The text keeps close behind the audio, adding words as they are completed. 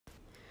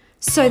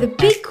So the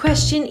big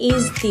question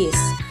is this: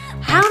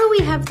 how do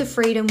we have the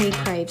freedom we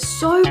crave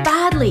so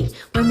badly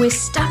when we're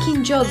stuck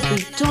in jobs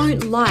we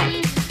don't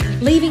like,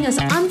 leaving us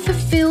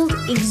unfulfilled,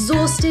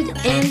 exhausted,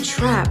 and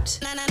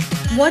trapped?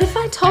 What if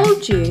I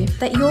told you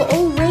that you're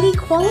already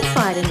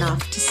qualified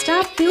enough to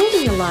start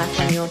building a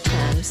life on your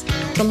terms,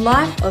 the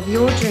life of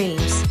your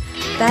dreams?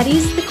 That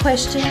is the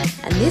question,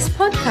 and this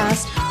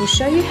podcast will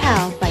show you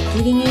how by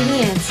giving you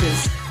the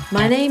answers.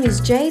 My name is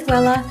Jade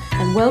Weller,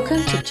 and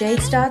welcome to Jade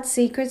Start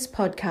Secrets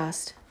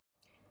podcast.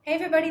 Hey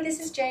everybody, this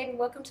is Jade and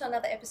welcome to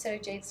another episode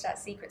of Jade Start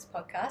Secrets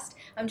podcast.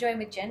 I'm joined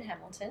with Jen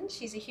Hamilton.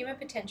 She's a human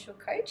potential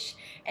coach,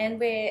 and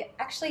we're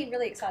actually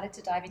really excited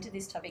to dive into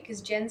this topic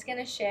because Jen's going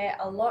to share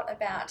a lot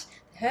about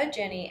her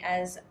journey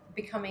as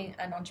becoming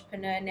an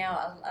entrepreneur,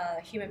 now a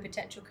human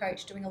potential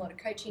coach, doing a lot of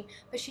coaching,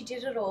 but she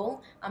did it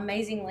all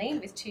amazingly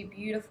with two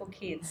beautiful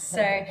kids.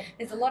 So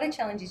there's a lot of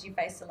challenges you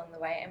faced along the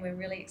way, and we're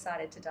really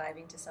excited to dive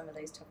into some of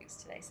those topics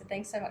today. So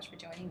thanks so much for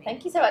joining me.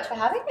 Thank you so much for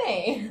having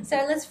me. So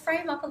let's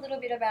frame up a little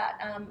bit about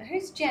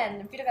who's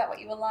Jen, a bit about what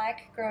you were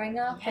like growing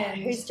up. Yeah,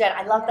 who's Jen?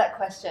 I love that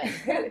question.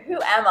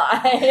 Who am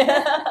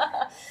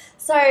I?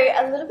 So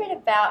a little bit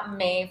about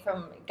me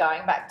from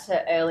going back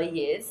to early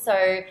years.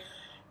 So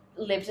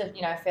lived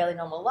a fairly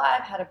normal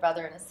life, had a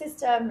brother and a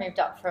sister, moved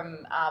up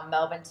from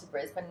Melbourne to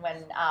Brisbane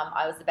when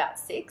I was about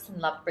 6 and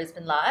loved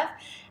Brisbane life.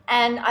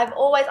 And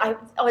I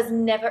was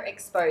never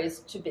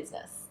exposed to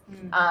business.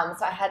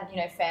 So I had,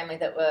 family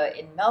that were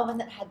in Melbourne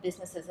that had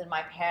businesses, and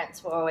my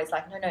parents were always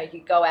like, no,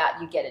 you go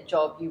out, you get a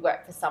job, you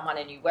work for someone,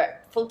 and you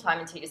work full-time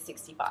until you're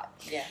 65.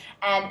 Yeah.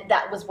 And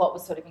that was what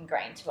was sort of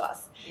ingrained to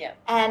us. Yeah.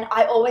 And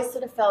I always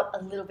sort of felt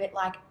a little bit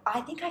like,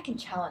 I think I can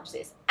challenge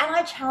this. And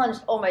I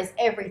challenged almost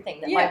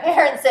everything that my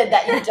parents said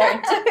that you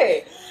don't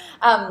do.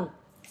 I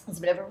was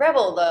a bit of a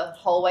rebel the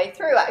whole way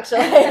through,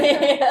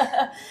 actually.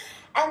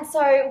 And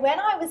so when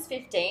I was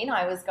 15,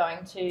 I was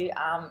going to,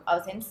 I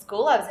was in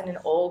school. I was in an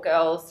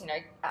all-girls,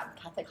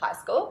 Catholic high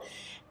school,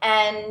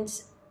 and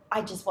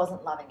I just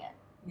wasn't loving it.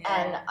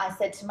 Yeah. And I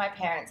said to my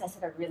parents, I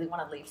really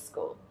want to leave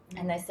school.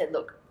 And they said,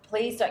 look,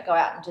 please don't go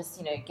out and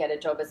just, get a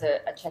job as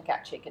a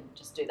checkout chick and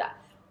just do that.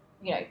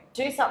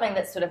 Do something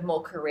that's sort of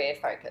more career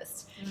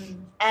focused.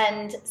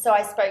 And so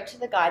I spoke to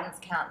the guidance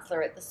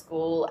counsellor at the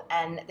school,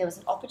 and there was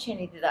an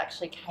opportunity that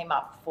actually came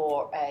up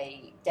for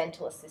a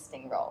dental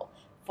assisting role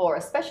for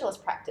a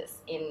specialist practice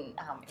in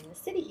the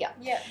city here.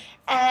 Yeah.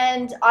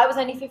 And I was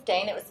only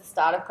 15. It was the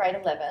start of grade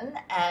 11.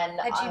 And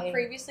had you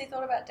previously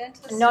thought about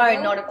dentistry?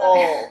 No, not at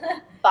all.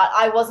 But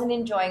I wasn't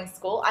enjoying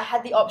school. I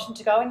had the option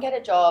to go and get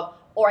a job,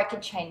 or I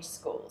could change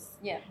schools.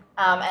 Yeah.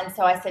 And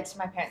so I said to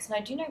my parents,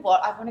 no, do you know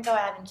what? I want to go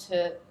out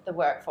into the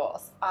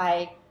workforce.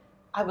 I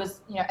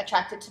was,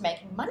 attracted to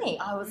making money.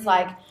 I was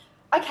like,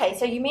 okay,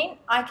 so you mean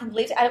I can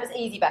leave? And it was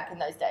easy back in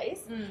those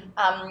days.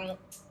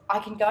 I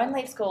can go and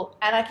leave school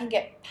and I can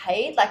get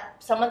paid. Like,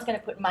 someone's going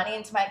to put money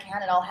into my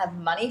account and I'll have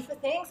money for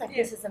things.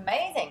 This is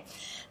amazing.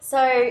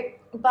 So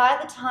by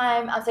the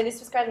time, so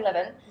this was grade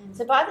 11.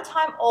 So by the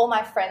time all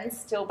my friends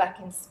still back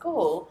in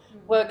school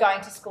were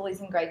going to schoolies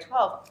in grade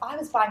 12, I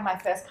was buying my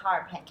first car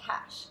and paying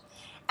cash.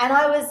 And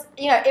I was,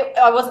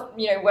 I wasn't,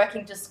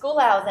 working just school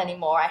hours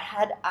anymore. I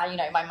had,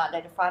 my Monday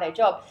to Friday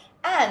job.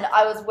 And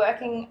I was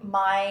working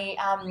my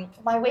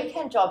my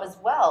weekend job as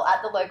well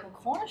at the local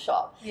corner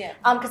shop. Yeah.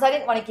 Because I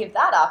didn't want to give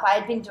that up. I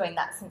had been doing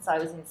that since I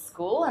was in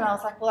school, and I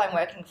was like, well, I'm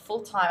working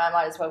full time. I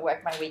might as well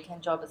work my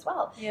weekend job as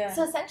well. Yeah.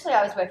 So essentially,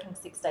 I was working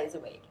 6 days a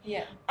week.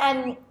 Yeah.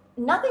 And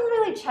nothing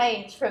really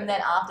changed from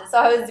then after. So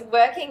I was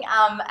working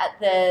at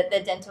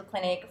the dental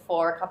clinic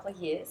for a couple of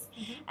years,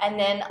 and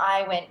then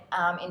I went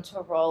into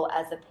a role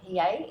as a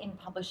PA in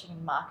publishing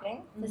and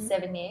marketing for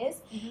 7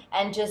 years,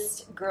 and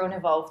just grew and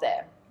evolved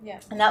there. Yeah.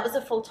 And that was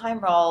a full-time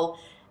role.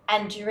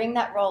 And during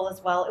that role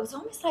as well, it was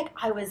almost like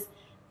I was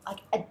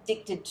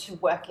addicted to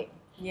working.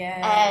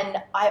 Yeah.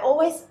 And I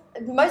always,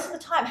 most of the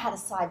time, had a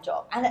side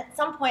job. And at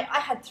some point, I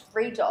had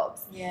 3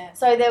 jobs. Yeah.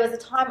 So there was a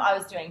time I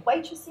was doing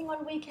waitressing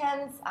on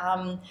weekends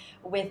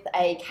with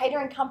a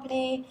catering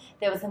company.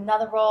 There was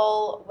another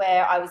role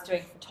where I was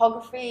doing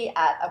photography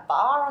at a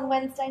bar on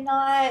Wednesday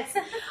nights.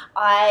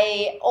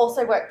 I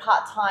also worked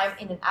part-time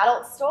in an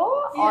adult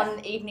store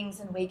on evenings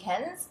and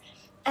weekends.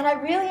 And I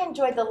really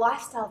enjoyed the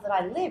lifestyle that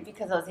I lived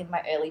because I was in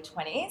my early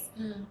 20s.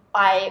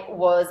 I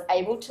was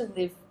able to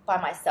live by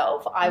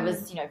myself. I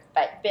was,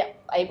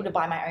 able to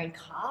buy my own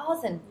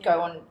cars and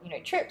go on,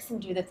 trips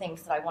and do the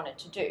things that I wanted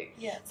to do.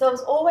 Yeah. So I was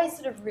always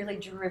sort of really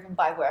driven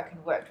by work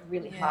and worked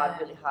really hard.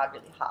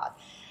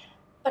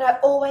 But I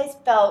always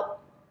felt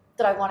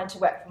that I wanted to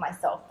work for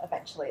myself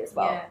eventually as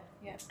well. Yeah.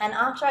 Yeah. And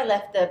after I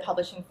left the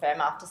publishing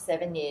firm after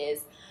 7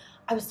 years,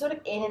 I was sort of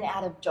in and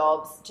out of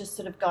jobs, just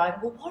sort of going,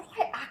 well, what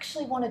do I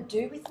actually want to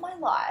do with my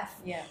life?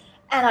 Yeah.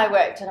 And I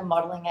worked at a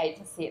modelling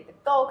agency at the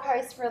Gold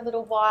Coast for a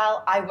little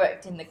while. I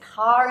worked in the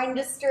car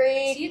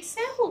industry. So you'd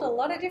sampled a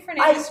lot of different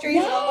industries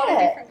and a lot of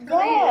different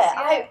careers.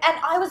 And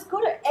I was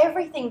good at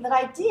everything that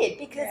I did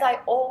because I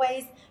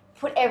always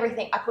put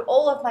I put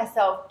all of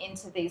myself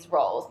into these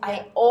roles.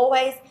 I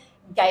always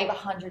gave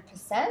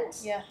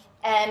 100%. Yeah.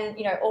 And,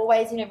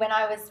 always, when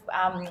I was,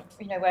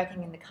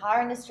 working in the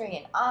car industry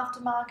and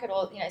aftermarket,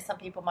 or, some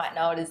people might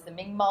know it as the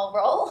Ming Mole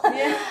role,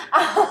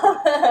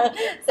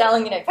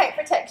 selling, paint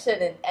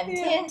protection and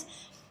tint,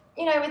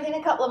 within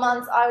a couple of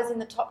months, I was in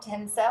the top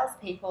 10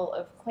 salespeople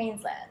of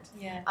Queensland.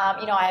 Yeah.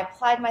 I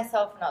applied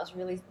myself and I was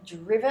really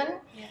driven,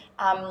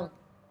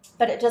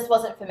 but it just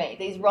wasn't for me.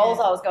 These roles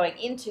I was going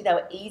into, they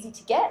were easy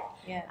to get,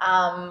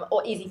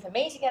 or easy for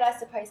me to get, I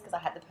suppose, because I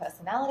had the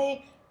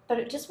personality, but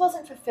it just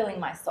wasn't fulfilling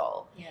my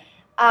soul.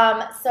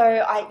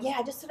 So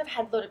I just sort of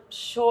had a lot of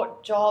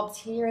short jobs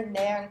here and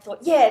there and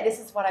thought, this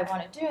is what I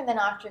want to do. And then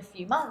after a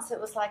few months,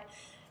 it was like,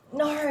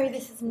 no,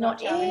 this is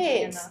not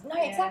it. Enough.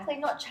 No, exactly,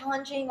 not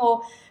challenging,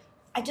 or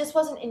I just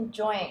wasn't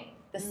enjoying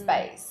the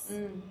space.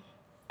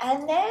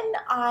 And then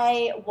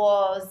I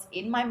was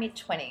in my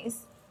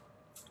mid-20s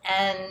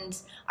and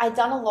I'd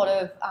done a lot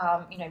of,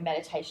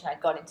 meditation.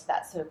 I'd got into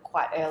that sort of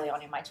quite early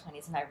on in my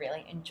 20s and I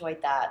really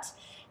enjoyed that.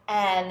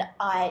 And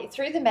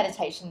through the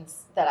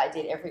meditations that I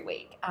did every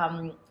week,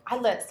 I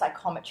learnt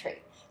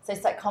psychometry. So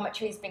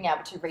psychometry is being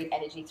able to read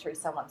energy through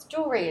someone's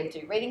jewelry and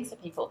do readings for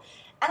people.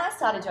 And I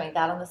started doing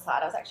that on the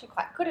side. I was actually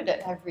quite good at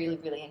it and I really,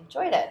 really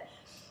enjoyed it.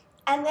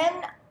 And then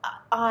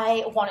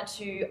I wanted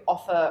to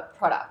offer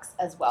products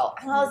as well.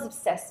 And I was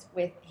obsessed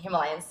with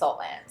Himalayan salt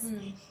lamps.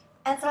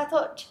 And so I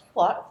thought, do you know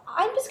what?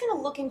 I'm just going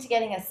to look into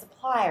getting a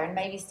supplier and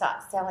maybe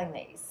start selling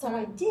these. So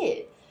I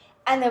did.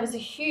 And there was a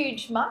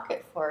huge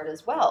market for it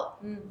as well.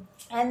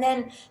 And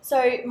then,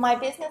 so my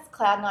business,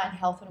 Cloud9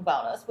 Health and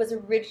Wellness, was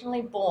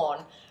originally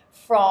born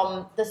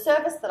from the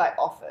service that I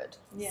offered.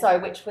 So,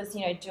 which was,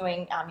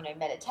 doing,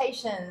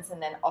 meditations and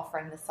then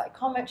offering the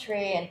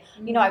psychometry. And,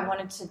 I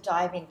wanted to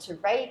dive into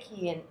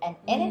Reiki and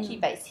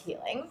energy-based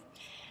healing.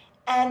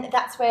 And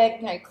that's where,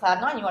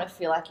 Cloud9, you want to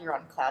feel like you're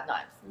on Cloud9.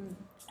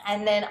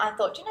 And then I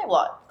thought, you know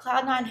what?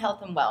 Cloud9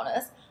 Health and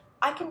Wellness,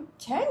 I can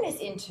turn this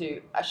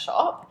into a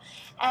shop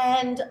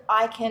and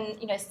I can,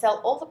 sell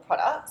all the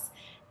products.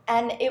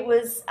 And it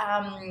was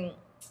the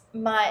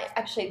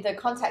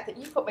contact that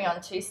you put me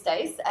on to,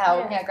 Stace,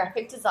 our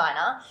graphic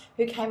designer,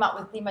 who came up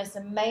with the most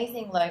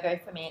amazing logo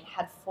for me. It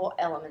had 4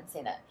 elements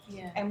in it.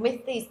 And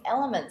with these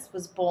elements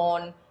was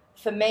born,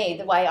 for me,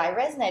 the way I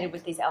resonated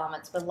with these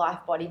elements were life,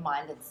 body,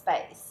 mind, and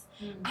space.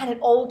 And it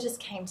all just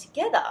came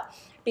together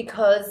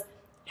because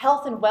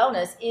health and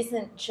wellness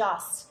isn't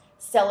just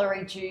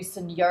celery juice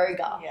and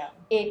yoga.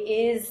 It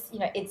is,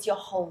 it's your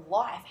whole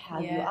life, how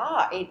you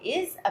are. It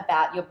is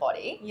about your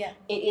body.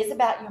 It is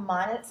about your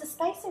mind, and it's the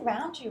space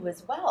around you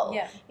as well.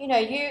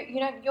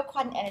 You're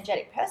quite an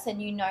energetic person.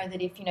 You know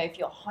that if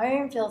your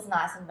home feels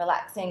nice and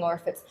relaxing, or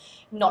if it's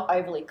not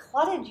overly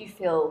cluttered, you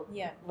feel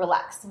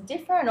relaxed and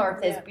different, or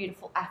if there's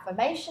beautiful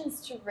affirmations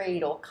to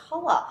read or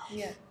color.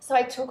 So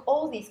I took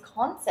all these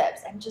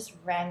concepts and just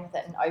ran with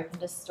it and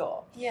opened a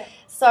store.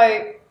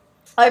 So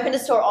I opened a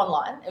store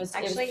online. It was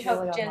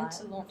helped Jen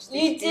to launch this.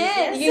 You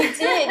did,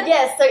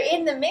 yes. So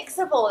in the mix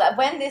of all that,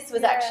 when this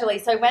was actually,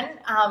 so when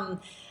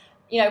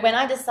when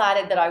I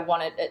decided that I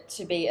wanted it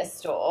to be a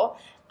store,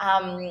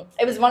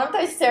 it was one of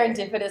those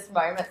serendipitous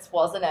moments,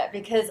 wasn't it?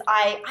 Because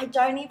I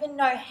don't even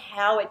know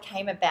how it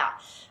came about,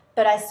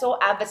 but I saw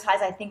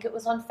advertised, I think it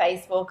was on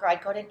Facebook, or I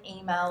got an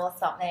email or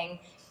something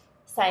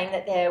saying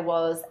that there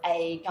was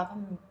a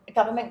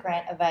government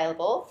grant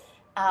available.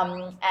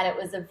 And it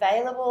was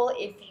available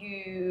if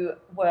you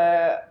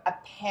were a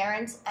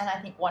parent and I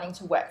think wanting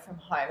to work from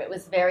home. It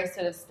was very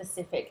sort of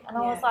specific. And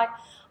I was like,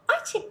 I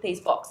tick these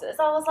boxes.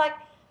 I was like,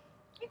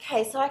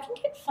 okay, so I can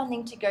get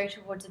funding to go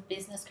towards a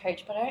business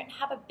coach, but I don't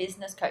have a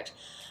business coach.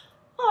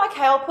 Oh,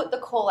 okay, I'll put the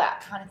call out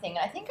kind of thing. And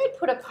I think I'd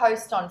put a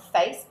post on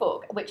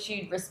Facebook, which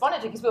you'd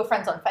responded to because we were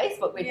friends on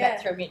Facebook. We'd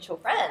met through a mutual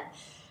friend.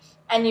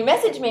 And you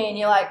message me and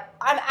you're like,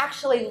 I'm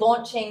actually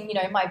launching,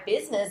 my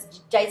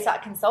business, Jade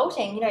Start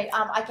Consulting.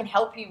 I can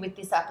help you with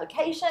this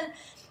application.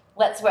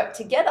 Let's work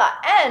together.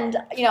 And,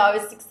 I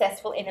was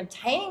successful in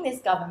obtaining this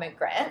government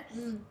grant,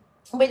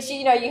 which,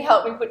 you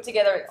helped me put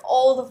together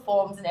all the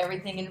forms and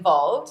everything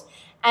involved.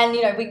 And,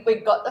 we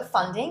got the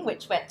funding,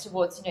 which went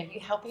towards, you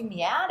helping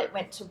me out. It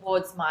went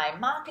towards my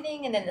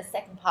marketing. And then the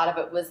second part of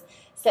it was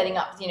setting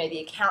up, the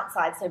account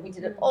side. So we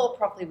did it all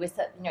properly. We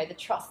set, the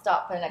trust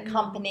up and a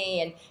company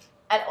and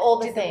all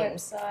the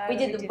things. We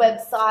did the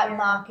website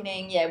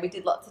marketing. We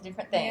did lots of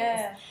different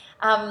things.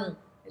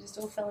 It just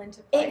all fell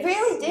into place. It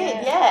really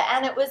did,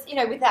 And it was,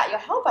 without your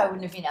help, I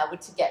wouldn't have been able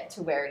to get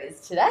to where it is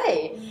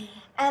today.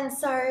 And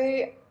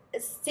so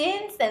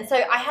since then, so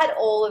I had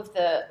all of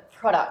the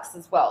products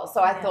as well.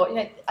 So I thought,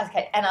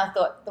 okay, and I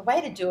thought the way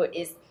to do it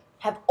is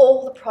have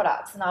all the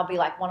products and I'll be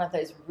like one of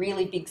those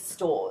really big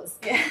stores,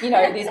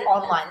 these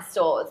online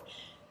stores.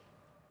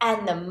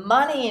 And the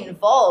money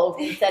involved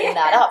in setting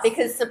that up,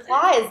 because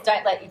suppliers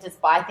don't let you just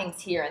buy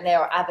things here and there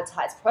or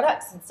advertise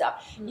products and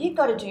stuff. You've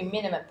got to do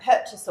minimum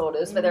purchase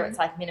orders, whether it's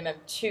like minimum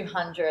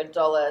 $200,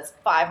 $500,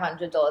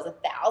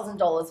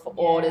 $1,000 for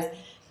orders.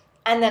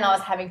 And then I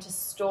was having to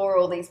store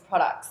all these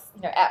products,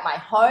 at my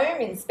home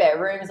in spare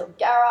rooms or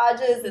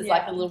garages. There's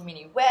like a little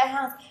mini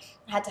warehouse.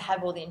 I had to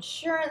have all the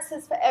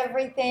insurances for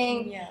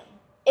everything.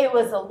 it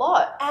was a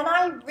lot. And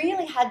I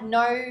really had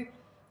no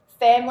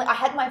family. I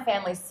had my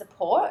family's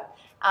support.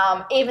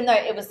 Even though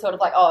it was sort of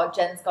like, oh,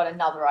 Jen's got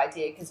another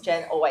idea, because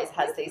Jen always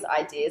has these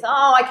ideas.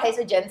 Oh, okay,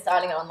 so Jen's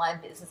starting an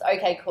online business.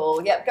 Okay,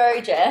 cool. Yep, go,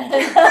 Jen.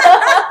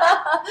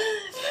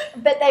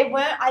 But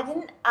I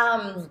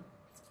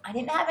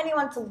didn't have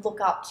anyone to look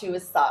up to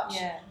as such,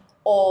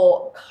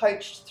 or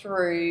coached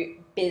through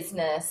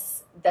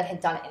business that had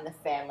done it in the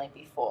family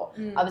before.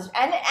 And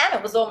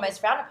it was almost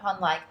frowned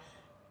upon, like,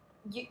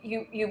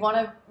 you want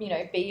to,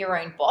 be your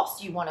own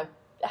boss. You want to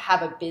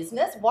have a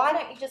business. Why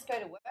don't you just go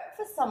to work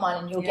for someone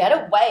and you'll get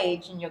a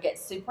wage and you'll get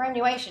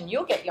superannuation,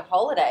 you'll get your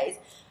holidays?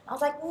 And I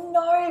was like,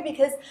 no,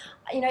 because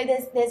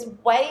there's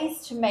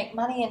ways to make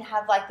money and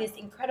have like this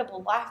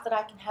incredible life that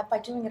I can have by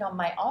doing it on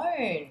my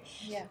own.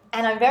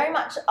 And I'm very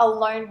much a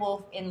lone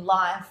wolf in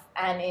life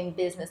and in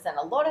business and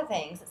a lot of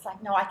things. It's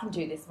like, no, I can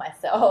do this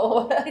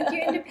myself. But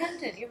you're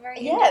independent. You're very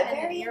independent.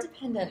 Very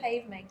independent. You're a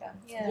pave maker.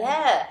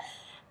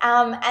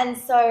 And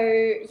so,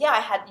 I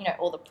had,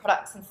 all the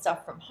products and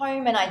stuff from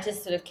home, and I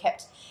just sort of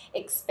kept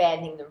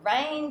expanding the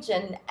range.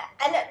 And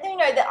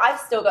that I've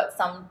still got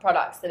some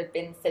products that have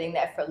been sitting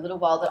there for a little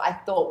while that I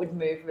thought would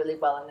move really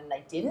well, and then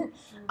they didn't.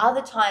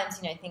 Other times,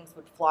 things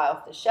would fly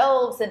off the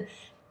shelves, and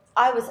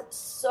I was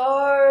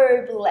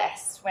so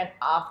blessed when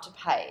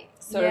Afterpay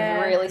sort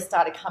of really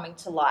started coming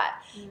to light.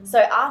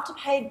 So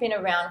Afterpay had been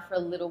around for a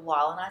little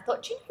while, and I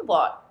thought, do you know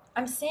what?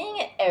 I'm seeing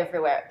it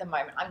everywhere at the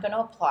moment. I'm going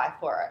to apply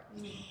for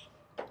it.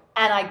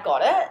 And I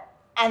got it,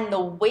 and the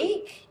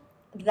week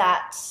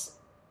that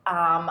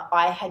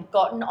I had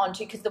gotten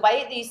onto, because the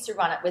way they used to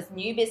run it was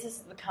new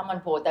businesses would come on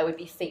board, they would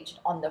be featured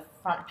on the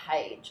front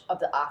page of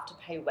the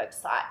Afterpay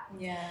website.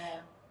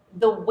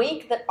 The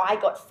week that I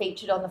got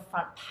featured on the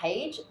front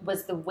page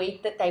was the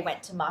week that they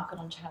went to market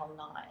on Channel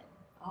 9.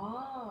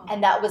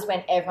 And that was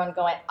when everyone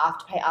going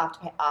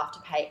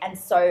Afterpay. And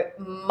so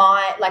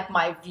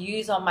my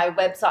views on my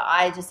website,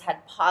 I just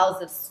had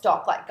piles of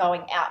stock like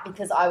going out,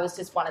 because I was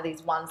just one of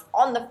these ones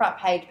on the front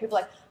page. People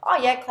were like, oh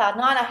yeah,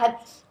 Cloud9.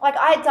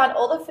 I had done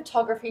all the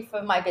photography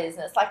for my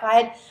business.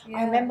 I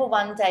remember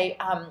one day,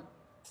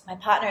 my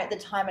partner at the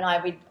time and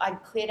I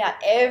cleared out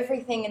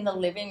everything in the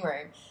living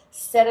room,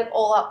 set it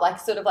all up like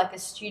sort of like a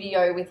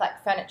studio with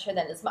like furniture,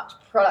 then as much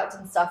product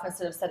and stuff, and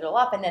sort of set it all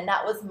up. And then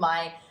that was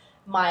my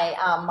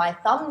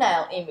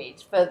thumbnail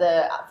image for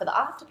the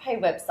Afterpay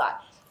website,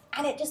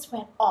 and it just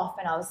went off,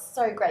 and I was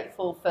so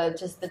grateful for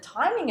just the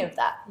timing of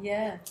that.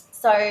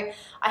 So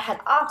I had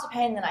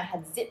Afterpay, and then I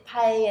had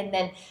ZipPay, and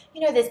then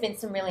there's been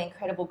some really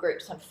incredible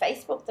groups on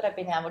Facebook that I've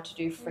been able to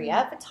do free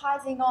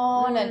advertising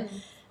on,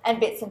 and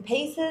bits and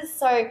pieces.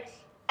 So,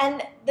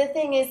 and the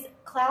thing is,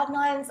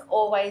 Cloud9's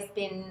always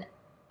been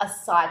a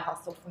side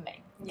hustle for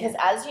me. Because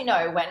as you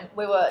know, when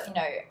we were,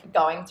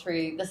 going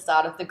through the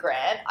start of the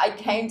grant, I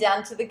came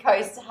down to the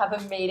coast to have a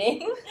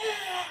meeting.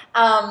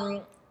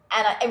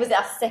 It was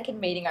our second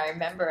meeting, I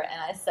remember it,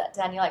 and I sat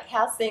down, you're like,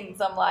 how's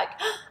things? I'm like,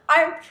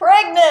 I'm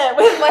pregnant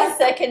with my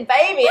second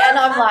baby. And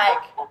I'm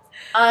like,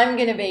 I'm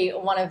going to be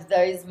one of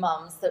those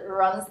mums that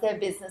runs their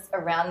business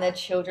around their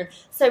children.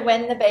 So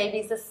when the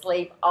baby's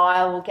asleep,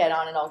 I will get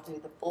on and I'll do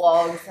the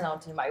blogs and I'll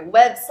do my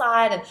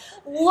website, and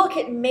look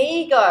at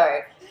me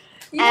go.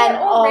 You were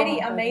already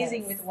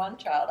amazing with one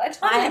child. I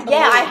had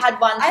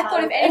one child. I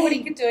thought if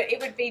anybody could do it, it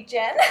would be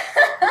Jen.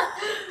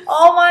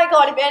 Oh my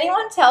God, if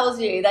anyone tells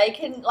you they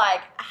can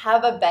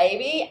have a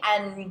baby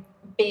and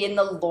be in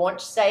the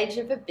launch stage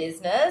of a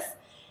business,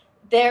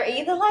 they're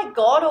either like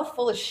God or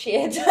full of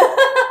shit.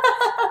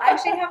 I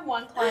actually have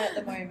one client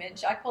at the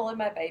moment. I call her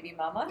my baby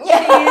mama. She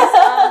is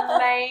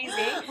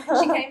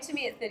amazing. She came to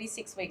me at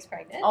 36 weeks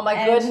pregnant. Oh my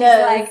goodness. She's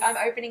like, I'm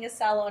opening a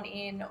salon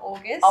in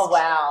August. Oh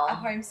wow. A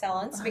home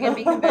salon. So we're going to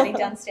be converting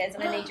downstairs,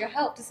 and I need your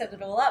help to set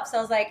it all up. So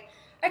I was like,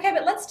 okay,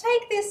 but let's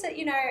take this at,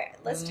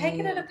 let's take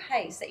it at a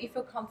pace that you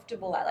feel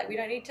comfortable at. Like, we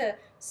don't need to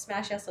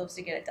smash ourselves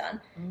to get it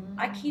done.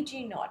 I kid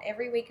you not,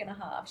 every week and a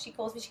half, she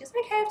calls me, she goes,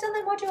 okay, I've done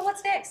that module,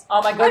 what's next?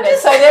 Oh my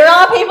goodness, so there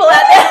are people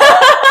out there.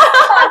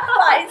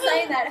 But in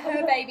saying that,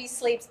 her baby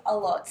sleeps a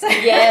lot. So.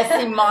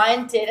 Yes, see,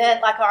 mine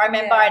didn't. I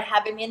remember I'd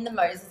have him in the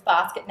Moses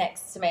basket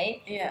next to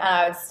me, and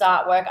I would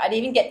start work. I'd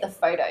even get the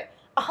photo.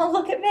 Oh,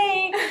 look at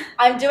me.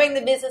 I'm doing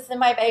the business and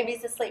my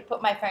baby's asleep, put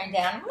my phone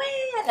down,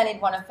 and then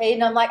he'd want to feed,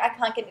 and I'm like, I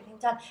can't get anything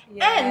done.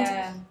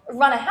 And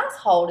run a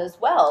household as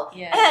well,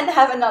 and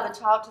have another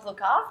child to look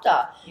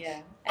after.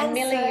 And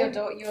Millie,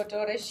 so, your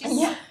daughter,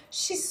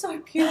 she's so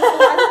beautiful.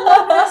 I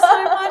love her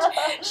so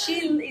much.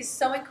 She is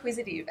so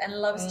inquisitive and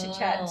loves to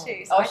chat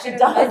too. So she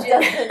does,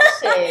 doesn't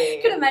she? I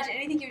could imagine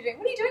anything you were doing.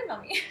 What are you doing,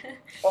 Mummy?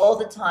 All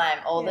the time,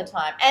 the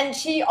time. And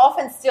she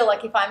often still,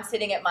 if I'm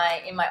sitting in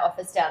my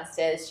office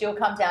downstairs, she'll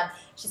come down.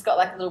 She's got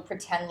a little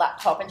pretend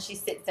laptop, and she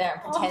sits there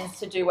and pretends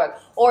to do work.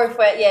 Or if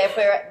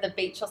we're at the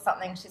beach or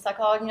something, she's like,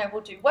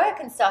 we'll do work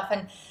and stuff.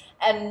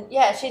 And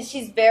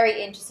she's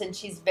very interested.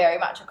 She's very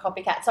much a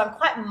copycat. So I'm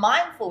quite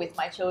mindful with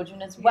my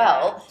children as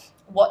well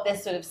what they're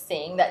sort of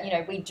seeing, that, you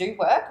know, we do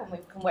work and we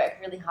can work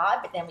really hard,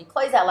 but then we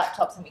close our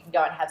laptops and we can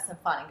go and have some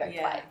fun and go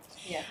play.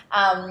 Yeah.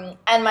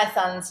 And my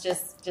son's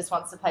just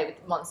wants to play with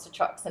monster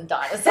trucks and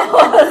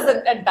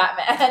dinosaurs and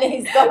Batman.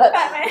 He's got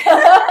Batman.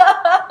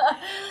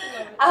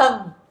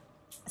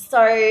 So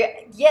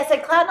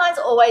Cloud9's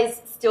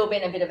always still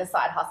been a bit of a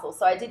side hustle.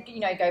 So I did, you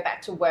know, go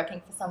back to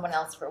working for someone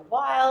else for a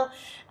while,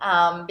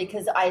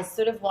 because I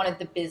sort of wanted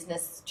the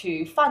business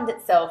to fund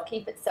itself,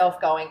 keep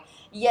itself going.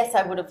 Yes,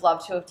 I would have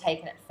loved to have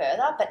taken it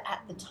further, but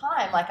at the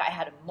time, like, I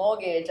had a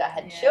mortgage, I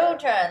had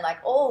children, like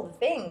all the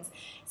things.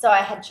 So I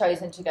had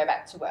chosen to go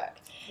back to work.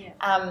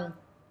 Yeah.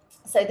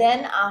 So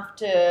then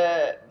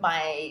after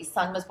my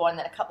son was born,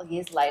 then a couple of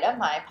years later,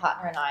 my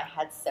partner and I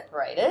had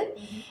separated.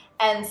 Mm-hmm.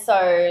 And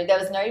so there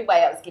was no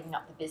way I was giving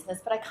up the business,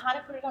 but I kind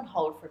of put it on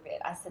hold for a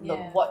bit. I said, look,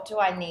 what do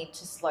I need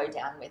to slow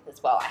down with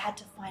as well? I had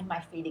to find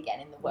my feet again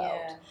in the world.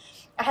 Yeah.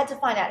 I had to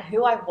find out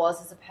who I was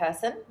as a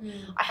person.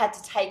 I had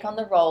to take on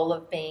the role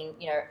of being,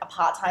 you know, a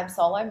part-time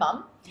solo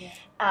mum,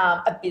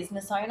 a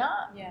business owner,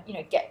 you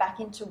know, get back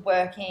into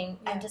working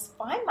and just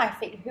find my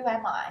feet. Who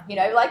am I? You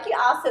know, like you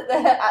asked at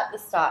the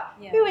start,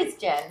 who is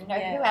Jen? You know,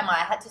 who am I?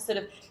 I had to sort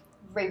of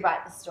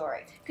rewrite the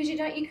story. Because you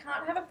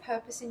can't have a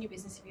purpose in your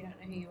business if you don't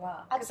know who you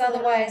are. Because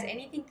otherwise,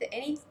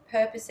 any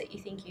purpose that you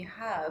think you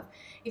have,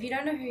 if you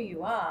don't know who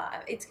you are,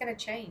 it's going to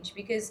change.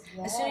 Because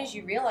as soon as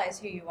you realize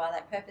who you are,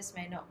 that purpose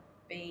may not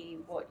be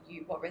what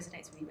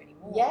resonates with you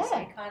anymore. So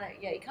you kind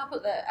of you can't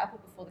put the apple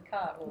before the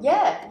cart.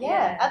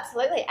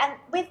 Absolutely. And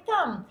with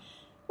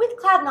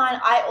Cloud9,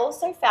 I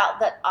also felt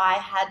that I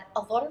had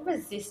a lot of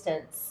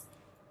resistance,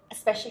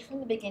 especially from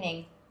the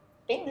beginning,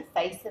 being the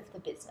face of the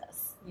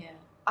business.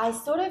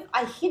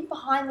 I hid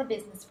behind the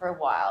business for a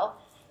while,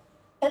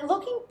 but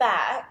looking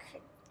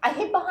back, I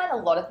hid behind a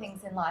lot of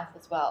things in life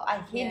as well. I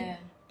hid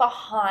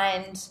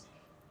behind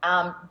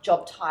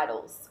job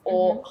titles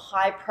or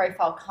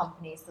high-profile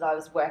companies that I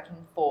was working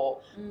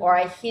for, or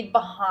I hid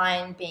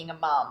behind being a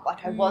mum.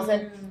 Like, I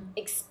wasn't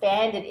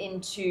expanded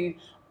into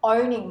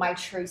owning my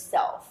true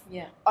self,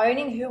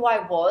 owning who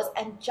I was,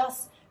 and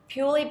just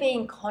purely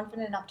being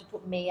confident enough to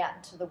put me out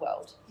into the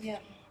world.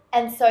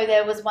 And so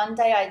there was one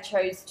day I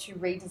chose to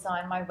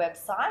redesign my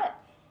website,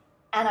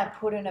 and I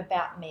put an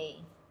about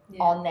me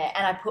on there,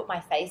 and I put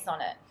my face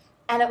on it.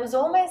 And it was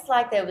almost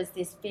like there was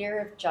this fear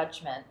of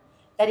judgment,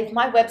 that if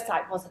my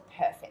website wasn't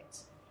perfect,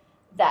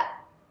 that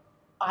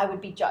I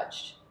would be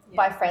judged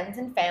by friends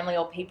and family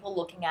or people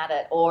looking at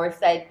it. Or if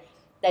they'd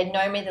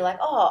know me, they're like,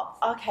 oh,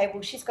 okay,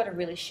 well, she's got a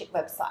really shit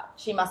website.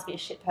 She must be a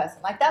shit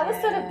person. Like, that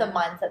was sort of the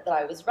mindset that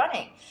I was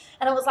running.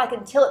 And it was like,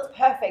 until it's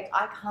perfect,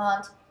 I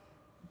can't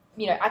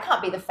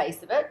be the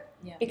face of it,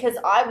 because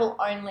I will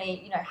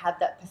only, you know, have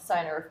that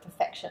persona of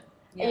perfection.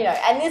 You know,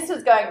 and this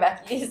was going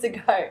back years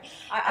ago.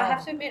 I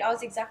have to admit, I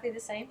was exactly the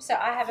same. So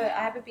I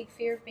have a big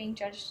fear of being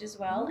judged as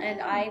well,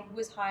 and I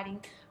was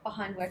hiding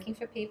behind working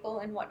for people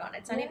and whatnot.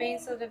 It's only been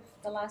sort of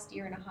the last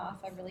year and a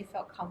half I really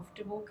felt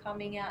comfortable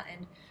coming out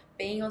and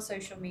being on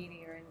social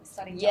media and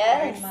starting to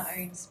own my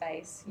own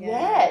space.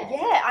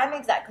 I'm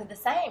exactly the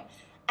same.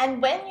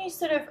 And when you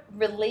sort of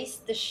release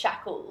the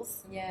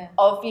shackles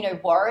of, you know,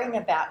 worrying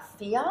about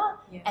fear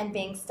and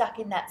being stuck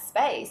in that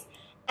space,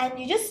 and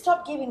you just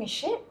stop giving a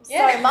shit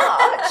so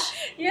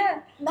much,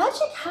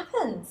 magic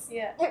happens.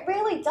 It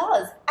really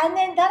does. And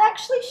then that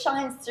actually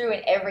shines through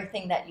in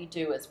everything that you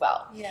do as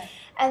well.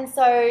 And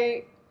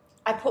so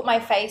I put my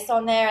face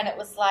on there, and it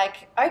was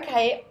like,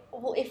 okay,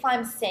 well, if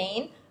I'm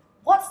seen,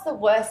 what's the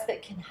worst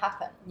that can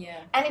happen?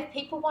 And if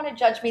people want to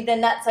judge me,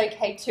 then that's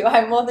okay too.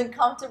 I'm more than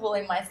comfortable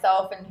in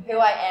myself and who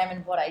I am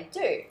and what I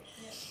do.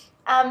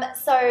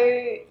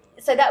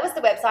 So that was the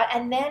website,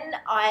 and then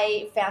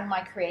I found my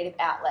creative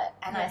outlet,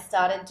 and I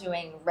started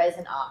doing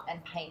resin art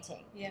and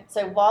painting.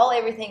 So while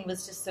everything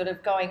was just sort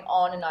of going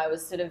on, and I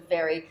was sort of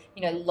very,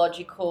 you know,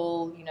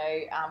 logical, you know,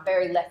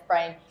 very left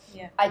brain,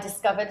 I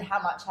discovered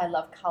how much I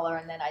love colour,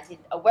 and then I did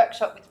a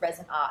workshop with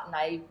resin art, and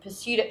I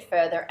pursued it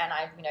further, and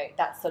you know,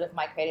 that's sort of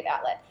my creative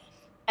outlet.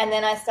 And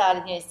then I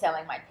started, you know,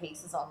 selling my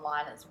pieces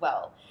online as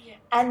well.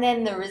 And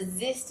then the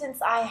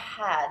resistance I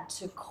had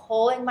to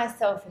calling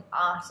myself an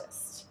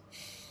artist.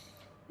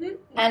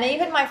 And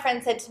even my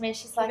friend said to me,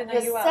 she's like,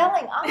 you're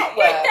selling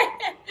artwork.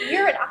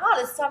 You're an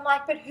artist. So I'm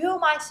like, but who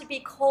am I to be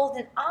called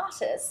an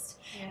artist?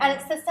 And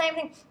it's the same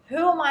thing.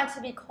 Who am I to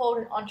be called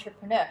an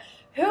entrepreneur?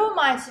 Who am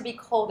I to be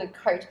called a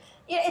coach?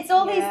 You know, it's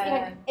all these, you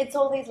know, it's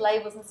all these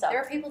labels and stuff.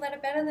 There are people that are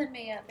better than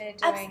me out there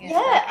doing it.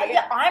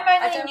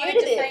 I'm only new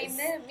to this.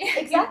 Them.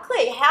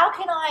 Exactly. How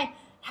can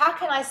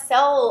I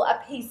sell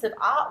a piece of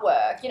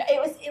artwork? You know,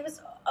 it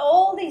was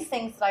all these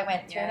things that I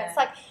went through, and it's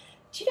like,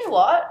 do you know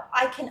what?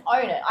 I can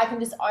own it. I can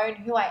just own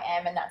who I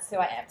am, and that's who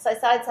I am. So I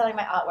started selling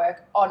my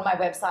artwork on my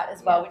website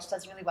as well, which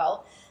does really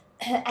well.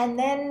 And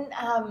then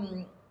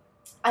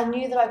I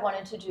knew that I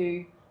wanted to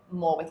do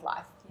more with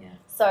life.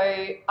 So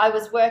I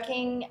was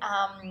working,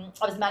 I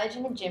was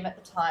managing a gym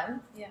at the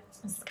time. This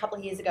was a couple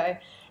of years ago.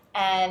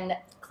 And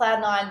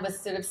Cloud9 was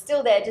sort of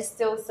still there, just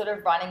still sort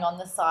of running on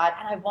the side.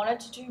 And I wanted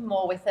to do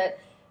more with it.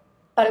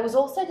 But But it was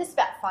also just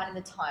about finding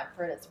the time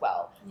for it as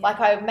well. Yeah. Like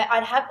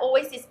I'd have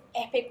always this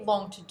epic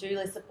long to-do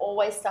list of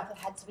always stuff that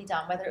had to be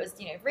done, whether it was,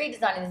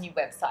 redesigning the new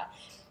website,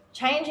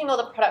 changing all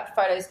the product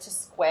photos to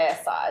square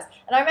size.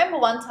 And I remember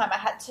one time I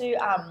had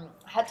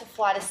to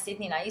fly to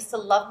Sydney, and I used to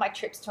love my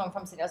trips to and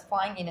from Sydney. I was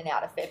flying in and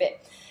out a fair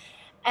bit.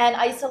 And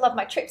I used to love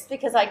my trips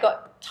because I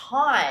got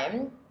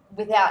time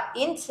without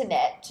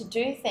internet to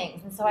do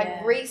things. And so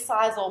I'd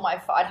resize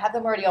I'd have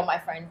them already on my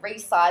phone,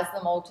 resize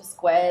them all to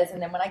squares. And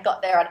then when I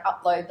got there, I'd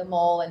upload them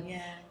all and,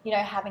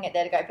 having it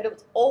there to go. But it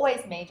was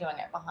always me doing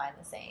it behind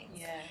the scenes.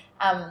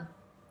 Yeah.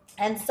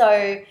 And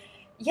so,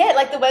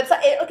 like the website,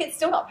 it's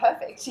still not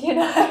perfect,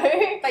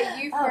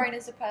 But you've grown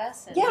as a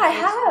person. Yeah, I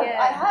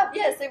have.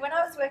 Yeah, so when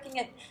I was working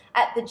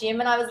at the gym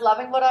and I was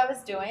loving what I was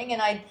doing,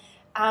 and I'd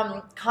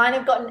kind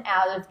of gotten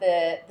out of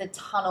the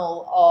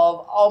tunnel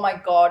of, oh my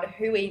God,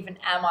 who even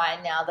am I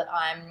now that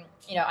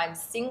I'm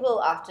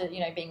single after,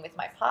 being with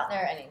my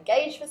partner and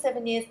engaged for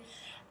 7 years.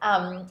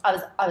 I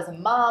was a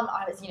mom.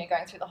 I was,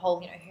 going through the whole,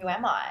 who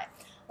am I?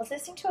 I was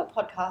listening to a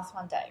podcast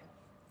one day,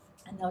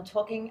 and they were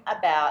talking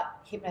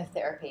about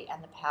hypnotherapy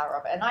and the power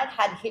of it. And I'd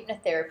had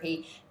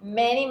hypnotherapy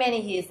many,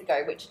 many years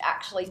ago, which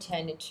actually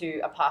turned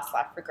into a past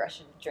life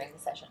regression during the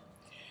session.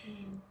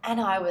 And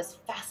I was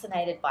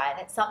fascinated by it.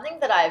 It's something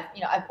that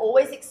I've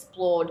always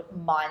explored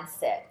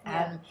mindset,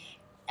 and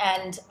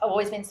I've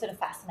always been sort of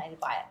fascinated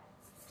by it.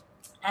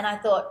 And I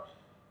thought,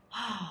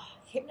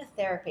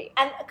 hypnotherapy.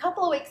 And a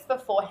couple of weeks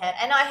beforehand,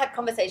 and I have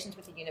conversations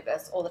with the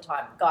universe all the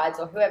time, guides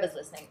or whoever's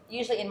listening,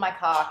 usually in my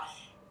car,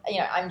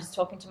 I'm just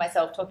talking to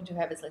myself, talking to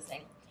whoever's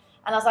listening.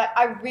 And I was like,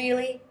 I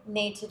really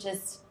need to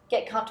just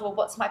get comfortable.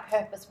 What's my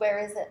purpose? Where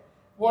is it?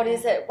 What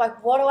is it?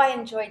 Like, what do I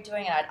enjoy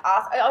doing? And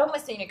I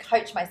almost,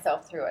 coach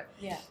myself through it.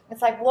 Yeah.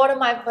 It's like, where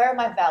are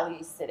my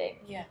values sitting?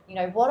 Yeah.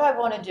 What do I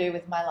want to do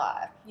with my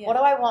life? Yeah. What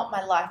do I want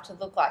my life to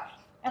look like?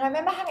 And I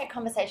remember having a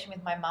conversation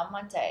with my mum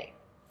one day,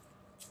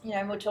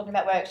 and we were talking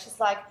about work. She's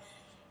like,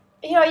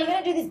 are you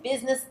going to do this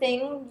business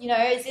thing?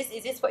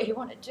 Is this what you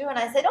want to do? And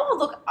I said, oh,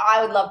 look,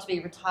 I would love to be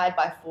retired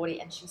by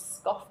 40. And she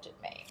scoffed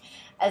at me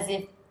as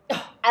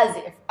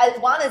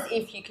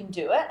if you can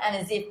do it, and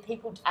as if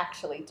people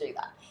actually do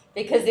that,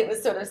 because it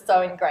was sort of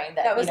so ingrained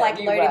that was like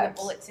loading the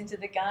bullets into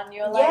the gun.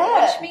 You're like,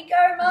 watch me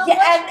go, Mum.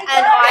 Yeah,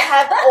 and I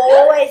have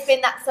always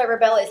been that so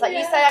rebellious. Like,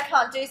 you say I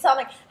can't do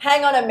something,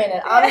 hang on a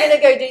minute, I'm going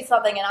to go do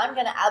something, and I'm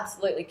going to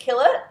absolutely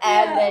kill it,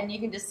 and then you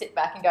can just sit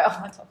back and go, oh,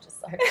 my top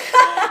just so.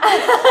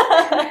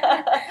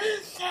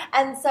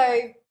 And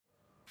so,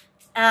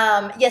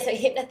 so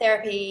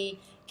hypnotherapy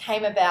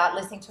came about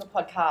listening to a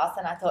podcast,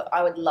 and I thought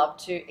I would love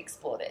to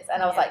explore this.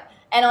 And I was like,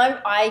 and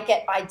I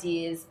get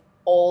ideas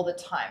all the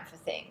time for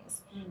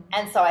things.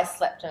 And so I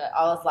slept on it.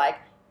 I was like,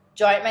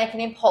 don't make an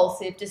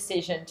impulsive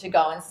decision to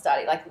go and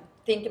study. Like,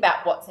 think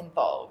about what's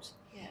involved.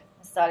 Yeah.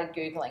 I started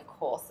Googling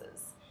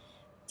courses,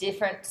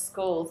 different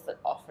schools that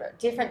offer it,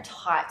 different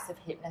types of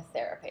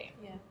hypnotherapy.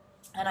 Yeah.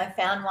 And I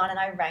found one, and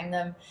I rang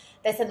them.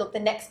 They said, look, the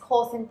next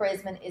course in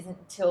Brisbane isn't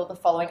until the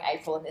following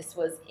April, and this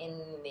was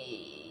in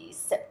the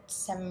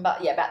September,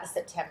 about the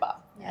September.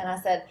 Yeah. And I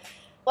said,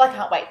 well, I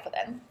can't wait for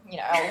them.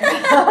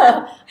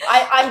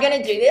 I'm going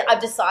to do this.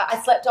 I've decided.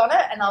 I slept on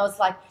it, and I was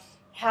like,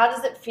 how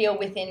does it feel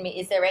within me?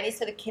 Is there any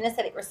sort of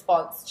kinesthetic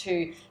response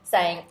to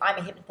saying I'm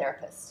a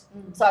hypnotherapist?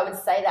 So I would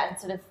say that and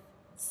sort of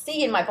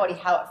see in my body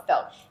how it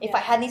felt. If I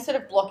had any sort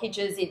of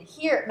blockages in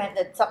here, it meant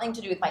that something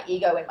to do with my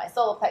ego and my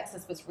solar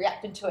plexus was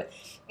reacting to it.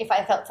 If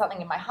I felt something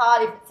in my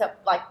heart, if it felt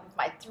like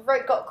my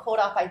throat got caught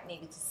up, I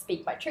needed to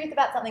speak my truth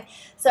about something.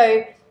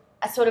 So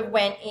I sort of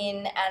went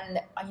in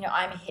and,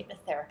 I'm a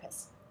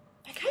hypnotherapist.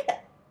 Okay,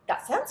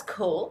 that sounds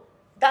cool.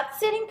 That's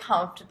sitting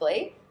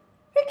comfortably.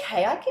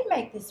 Okay, I can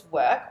make this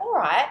work. All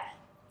right.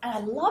 And I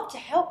love to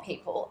help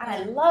people, and I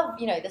love,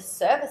 the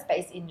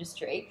service-based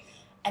industry.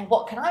 And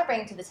what can I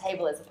bring to the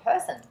table as a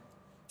person?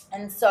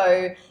 And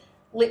so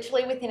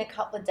literally within a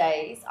couple of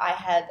days, I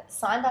had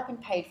signed up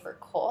and paid for a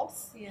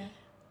course. Yeah.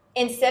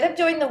 Instead of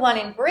doing the one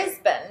in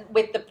Brisbane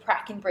with the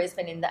prac in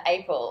Brisbane in the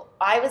April,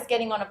 I was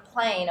getting on a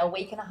plane a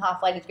week and a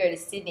half later to go to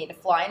Sydney to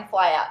fly in,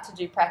 fly out to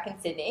do prac in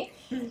Sydney.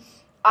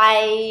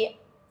 I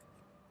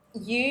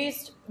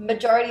used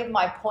majority of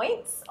my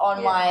points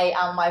on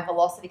my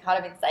Velocity card.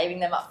 I've been saving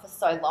them up for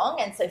so long.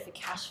 And so for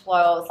cash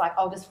flow, I was like,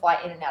 I'll just fly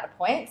in and out of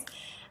points.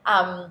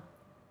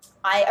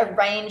 I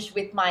arranged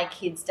with my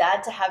kid's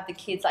dad to have the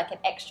kids like an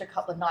extra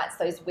couple of nights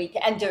those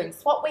weekends, and doing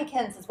swap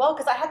weekends as well,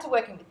 because I had to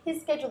work in with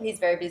his schedule. He's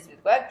very busy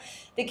with work.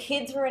 The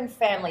kids were in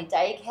family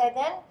daycare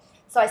then.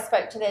 So I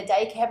spoke to their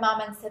daycare mum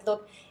and said,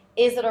 look,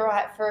 is it all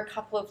right for a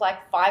couple of like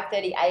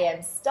 5:30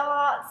 a.m.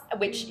 starts,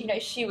 which,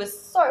 she was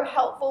so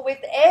helpful with.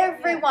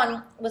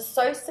 Everyone was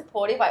so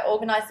supportive. I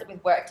organised it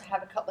with work to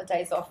have a couple of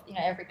days off,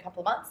 every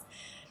couple of months.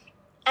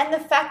 And the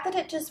fact that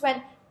it just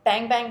went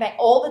bang, bang, bang,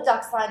 all the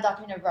ducks lined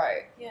up in a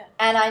row. Yeah.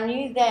 And I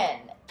knew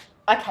then,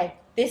 okay,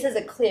 this is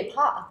a clear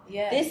path.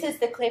 Yeah. This is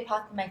the clear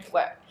path to make it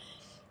work.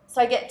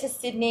 So I get to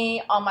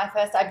Sydney on my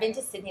first, I've been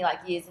to Sydney like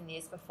years and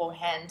years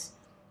beforehand.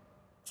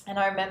 And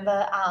I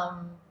remember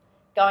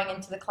going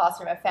into the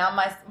classroom. I found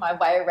my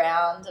way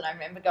around, and I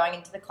remember going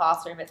into the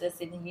classroom at the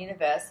Sydney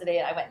University,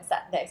 and I went and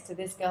sat next to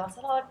this girl. I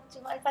said, "Oh, do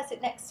you mind if I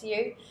sit next to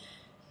you?"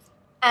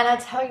 And I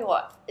tell you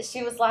what,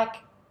 she was like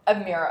a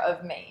mirror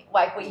of me.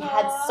 Like, we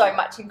had so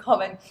much in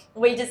common.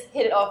 We just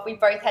hit it off. We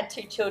both had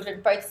 2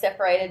 children, both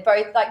separated,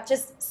 both like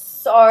just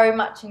so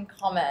much in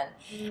common.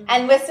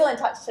 And we're still in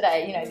touch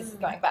today. You know, this is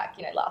going back,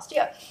 you know, last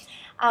year.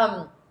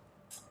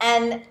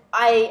 And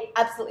I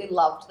absolutely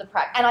loved the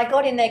practice. And I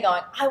got in there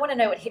going, I want to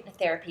know what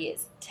hypnotherapy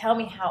is. Tell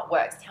me how it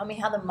works. Tell me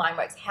how the mind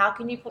works. How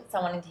can you put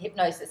someone into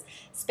hypnosis,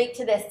 speak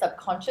to their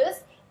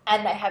subconscious,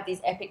 and they have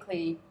these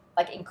epically,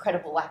 like,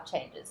 incredible life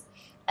changes.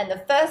 And the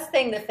first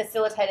thing the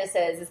facilitator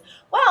says is,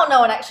 well, no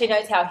one actually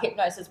knows how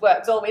hypnosis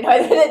works. All we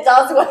know that it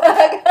does work.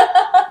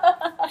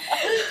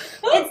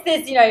 It's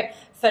this, you know,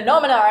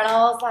 phenomena. And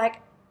I was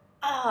like,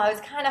 I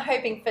was kind of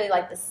hoping for,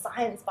 like, the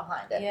science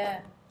behind it.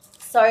 Yeah.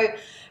 So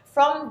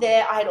from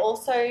there, I had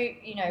also,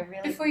 you know,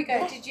 really... Before you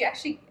go, did you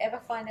actually ever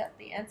find out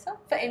the answer?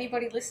 For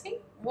anybody listening,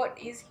 what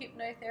is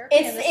hypnotherapy?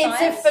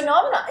 It's a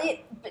phenomenon.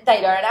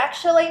 They don't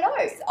actually know.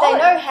 They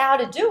know how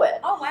to do it.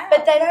 Oh, wow.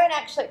 But they don't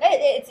actually...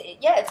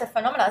 It's a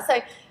phenomenon. So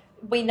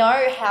we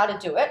know how to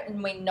do it,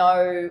 and we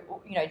know,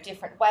 you know,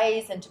 different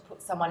ways and to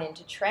put someone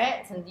into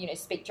trance and, you know,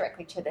 speak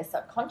directly to their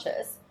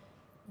subconscious.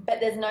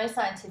 But there's no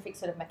scientific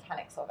sort of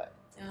mechanics of it.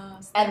 Oh,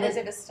 so and nobody's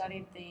ever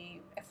studied the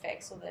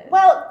effects or the...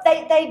 Well,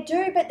 they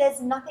do, but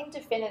there's nothing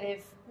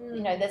definitive.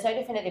 You know, there's no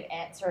definitive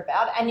answer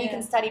about it. And you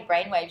can study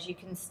brainwaves, you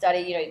can study,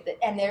 you know,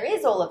 and there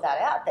is all of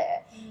that out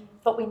there.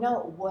 But we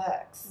know it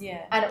works.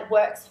 Yeah. And it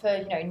works for,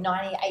 you know,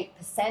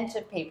 98%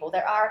 of people.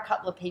 There are a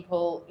couple of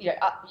people,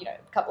 a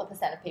couple of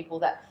percent of people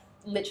that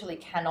literally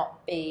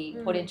cannot be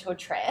put into a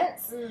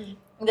trance.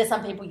 There's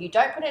some people you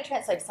don't put in a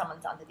trance, so if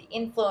someone's under the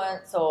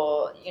influence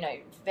or, you know,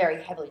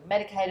 very heavily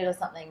medicated or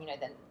something, you know,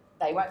 then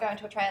they won't go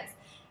into a trance.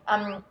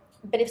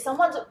 But if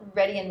someone's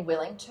ready and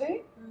willing to,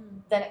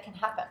 then it can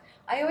happen.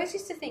 I always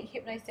used to think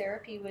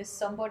hypnotherapy was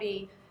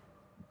somebody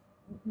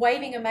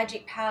waving a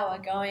magic power,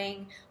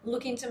 going,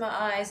 look into my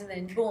eyes, and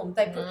then boom,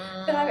 they put...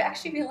 But I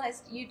actually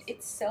realised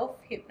it's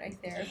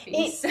self-hypnotherapy.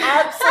 It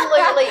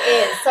absolutely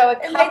is. So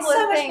it made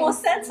so much more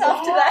sense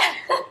after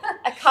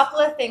that. A couple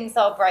of things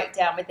I'll break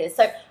down with this.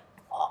 So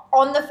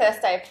on the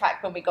first day of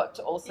track, when we got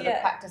to all sort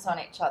of practice on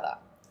each other,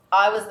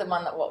 I was the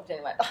one that walked in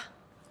and went,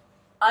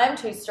 I'm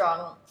too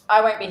strong. I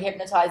won't be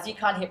hypnotised. You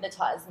can't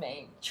hypnotise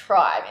me.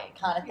 Try me,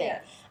 kind of thing.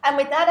 Yeah. And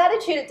with that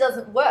attitude, it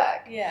doesn't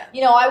work. Yeah.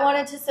 You know, I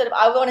wanted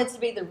to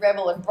be the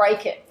rebel and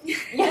break it.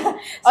 Yeah.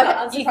 It's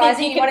not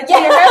unsurprising you wanted to be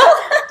a rebel.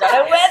 Don't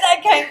know where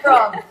that came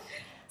from.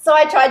 So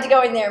I tried to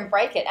go in there and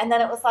break it. And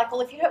then it was like, well,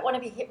 if you don't want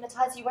to be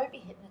hypnotised, you won't be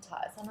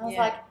hypnotised. And I was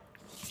like,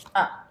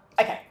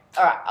 okay,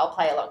 all right, I'll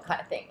play along,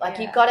 kind of thing. Like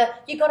you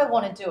gotta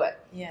want to do it.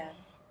 Yeah.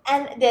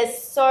 And there's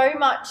so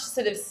much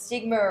sort of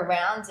stigma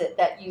around it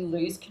that you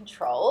lose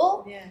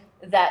control. Yeah.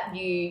 That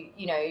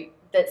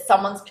that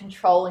someone's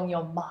controlling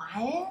your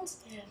mind.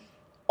 Yeah.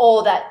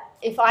 Or that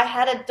if I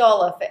had $1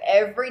 for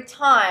every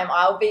time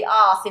I'll be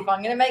asked if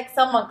I'm going to make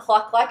someone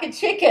cluck like a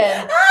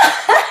chicken,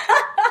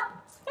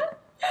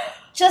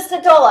 just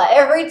 $1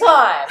 every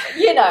time,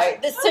 you know,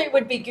 the suit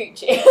would be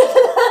Gucci.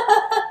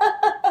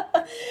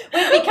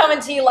 We'd be coming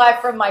to you live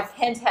from my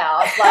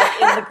penthouse,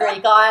 like in the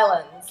Greek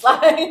islands.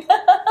 Like,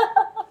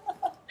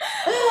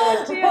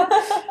 oh dear.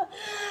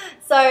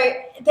 So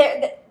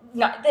the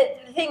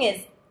thing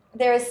is,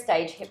 there is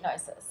stage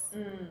hypnosis,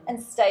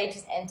 and stage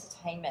is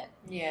entertainment.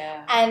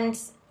 Yeah. And,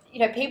 you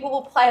know, people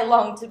will play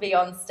along to be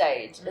on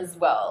stage as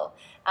well.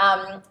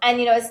 And,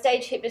 you know, a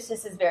stage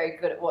hypnotist is very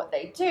good at what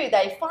they do.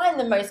 They find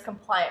the most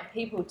compliant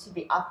people to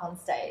be up on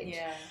stage.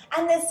 Yeah.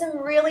 And there's some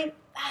really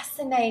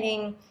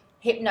fascinating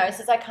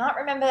hypnosis. I can't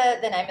remember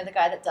the name of the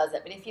guy that does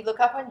it, but if you look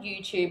up on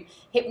YouTube,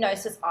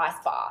 hypnosis ice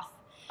bath.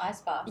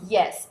 Ice bath?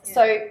 Yes. Yeah.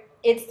 So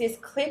it's this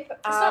clip.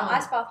 It's not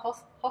Ice Bath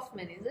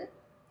Hoffman, is it?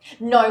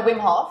 No, Wim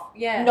Hof.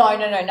 Yeah. No,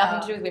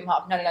 nothing to do with Wim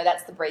Hof. No,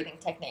 that's the breathing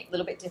technique, a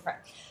little bit different.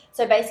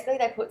 So basically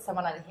they put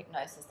someone under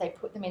hypnosis. They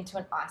put them into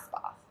an ice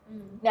bath.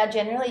 Now,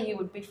 generally you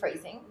would be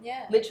freezing.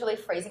 Yeah. Literally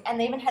freezing. And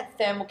they even had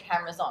thermal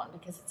cameras on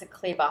because it's a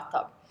clear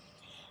bathtub.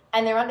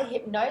 And they're under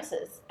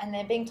hypnosis and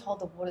they're being told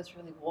the water's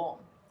really warm.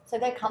 So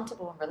they're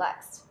comfortable and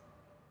relaxed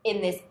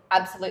in this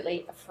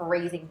absolutely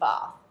freezing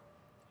bath.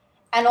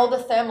 And all the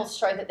thermals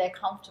show that they're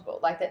comfortable,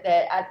 like that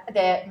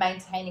they're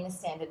maintaining a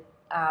standard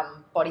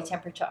body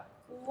temperature.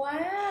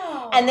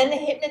 Wow. And then the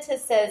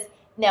hypnotist says,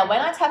 now when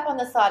I tap on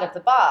the side of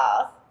the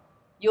bath,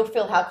 you'll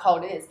feel how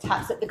cold it is.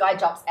 Taps it, the guy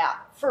jumps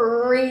out.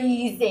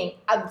 Freezing,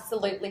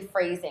 absolutely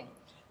freezing.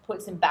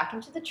 Puts him back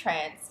into the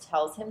trance,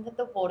 tells him that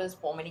the water's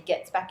warm, and he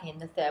gets back in.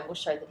 The therm will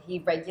show that he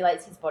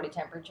regulates his body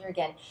temperature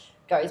again,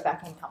 goes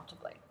back in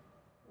comfortably.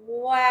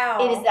 Wow.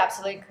 It is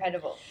absolutely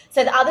incredible.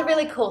 So the other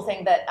really cool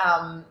thing that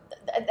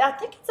I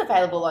think it's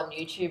available on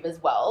YouTube as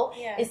well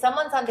is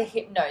someone's under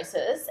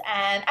hypnosis,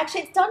 and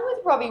actually it's done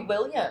with Robbie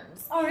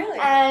Williams. Oh, really?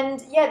 And,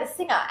 the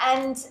singer.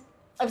 And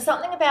it was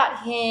something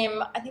about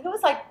him, I think it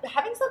was like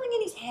having something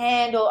in his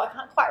hand, or I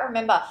can't quite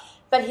remember,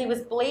 but he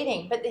was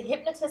bleeding. But the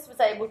hypnotist was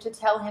able to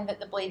tell him that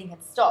the bleeding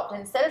had stopped.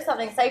 And instead of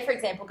something, say for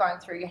example, going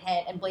through your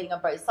hand and bleeding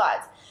on both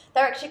sides,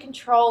 they're actually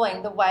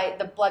controlling the way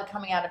the blood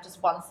coming out of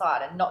just one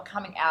side and not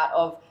coming out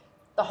of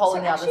the hole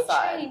in the other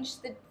side.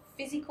 Change the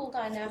physical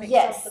dynamics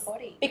yes, of the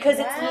body. Because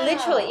it's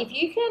literally, if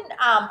you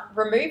can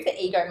remove the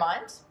ego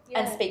mind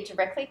and speak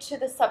directly to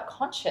the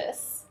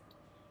subconscious,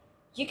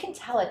 you can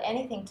tell it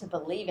anything to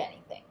believe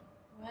anything.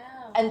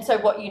 Wow. And so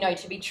what you know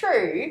to be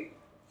true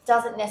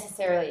doesn't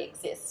necessarily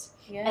exist.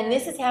 Yeah. And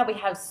this is how we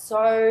have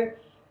so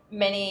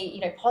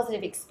many,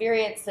 positive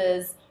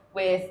experiences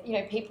with,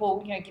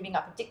 people, giving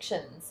up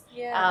addictions.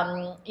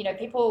 Yeah.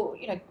 People,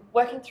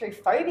 working through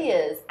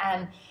phobias.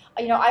 And,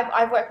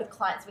 I've worked with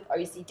clients with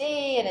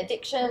OCD and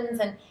addictions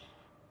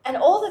and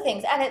all the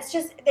things. And it's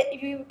just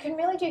that you can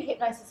really do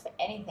hypnosis for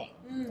anything.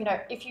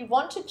 If you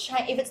want to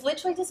change, if it's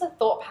literally just a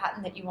thought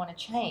pattern that you want to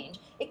change,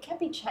 it can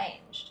be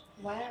changed.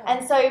 Wow.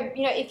 And so,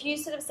 if you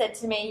sort of said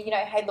to me,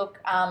 hey, look,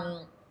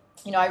 I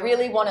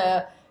really want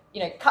to,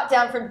 cut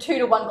down from 2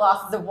 to 1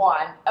 glasses of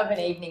wine of an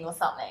evening or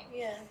something.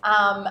 Yeah.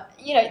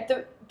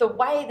 The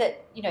way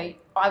that,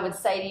 I would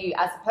say to you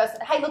as a person,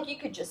 hey, look, you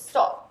could just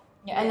stop.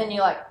 And then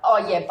you're like, oh,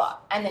 yeah,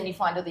 but. And then you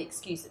find all the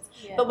excuses.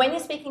 Yeah. But when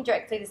you're speaking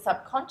directly to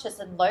subconscious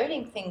and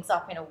loading things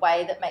up in a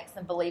way that makes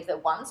them believe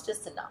that one's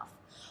just enough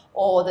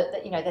or that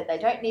that they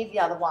don't need the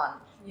other one,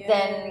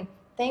 then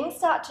things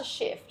start to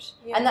shift.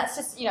 Yeah. And that's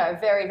just, a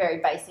very, very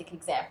basic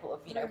example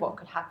of, what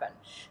could happen.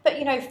 But,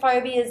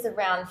 phobias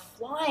around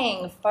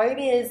flying,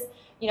 phobias,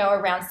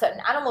 around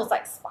certain animals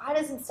like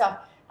spiders and stuff,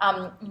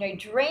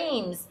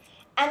 dreams.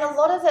 And a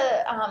lot of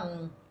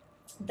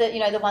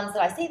the ones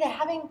that I see, they're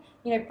having,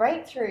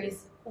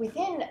 breakthroughs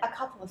within a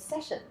couple of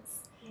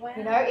sessions. Wow.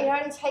 It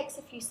only takes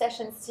a few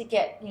sessions to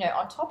get,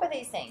 on top of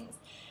these things.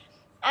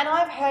 And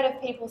I've heard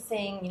of people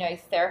seeing,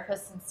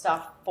 therapists and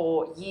stuff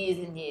for years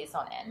and years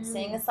on end,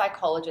 seeing a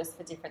psychologist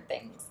for different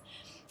things.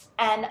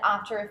 And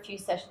after a few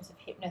sessions of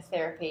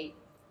hypnotherapy,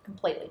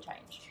 completely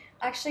changed.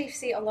 I actually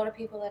see a lot of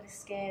people that are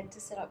scared to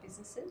set up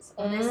businesses,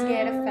 or they're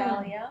scared of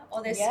failure,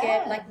 or they're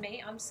scared, like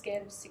me, I'm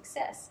scared of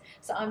success.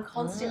 So I'm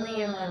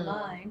constantly in my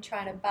mind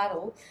trying to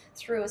battle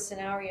through a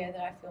scenario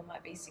that I feel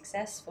might be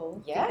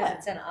successful because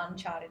it's an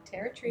uncharted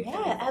territory.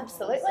 Yeah,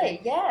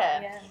 absolutely.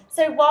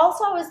 So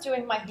whilst I was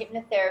doing my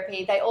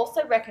hypnotherapy, they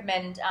also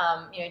recommend,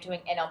 doing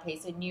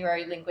NLP, so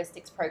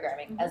neuro-linguistics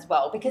programming as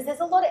well, because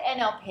there's a lot of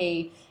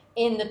NLP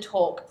in the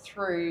talk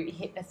through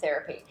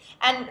hypnotherapy.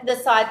 And the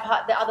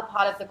other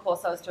part of the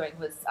course I was doing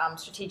was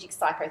strategic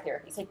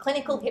psychotherapy. So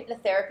clinical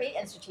hypnotherapy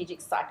and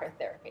strategic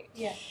psychotherapy.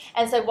 Yeah.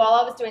 And so while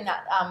I was doing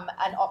that,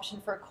 an option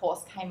for a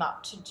course came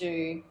up to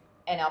do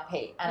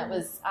NLP, and it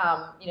was,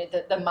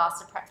 the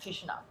master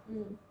practitioner.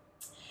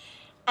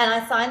 And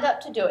I signed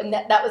up to do it, and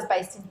that was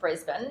based in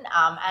Brisbane,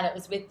 and it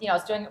was with, I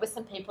was doing it with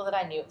some people that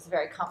I knew. It was a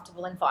very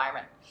comfortable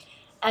environment.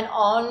 And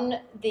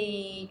on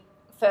the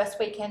first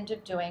weekend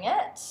of doing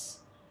it,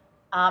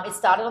 it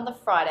started on the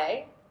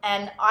Friday,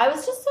 and I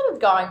was just sort of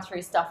going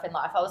through stuff in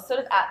life. I was sort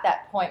of at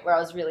that point where I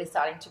was really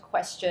starting to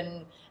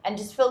question and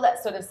just feel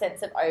that sort of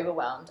sense of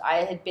overwhelmed.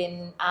 I had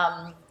been,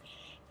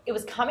 it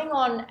was coming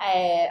on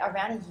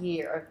around a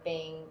year of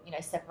being,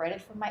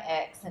 separated from my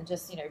ex and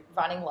just,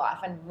 running life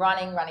and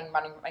running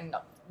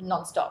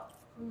nonstop.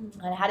 And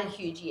I had a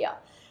huge year.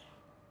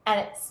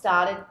 And it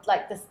started,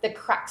 like the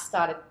cracks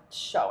started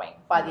showing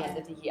by the end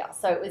of the year.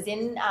 So it was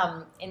in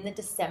the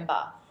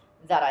December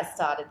that I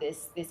started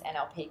this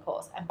NLP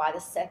course, and by the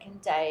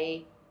second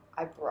day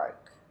I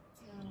broke.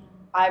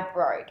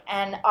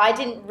 And I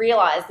didn't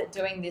realize that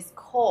doing this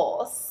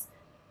course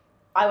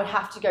I would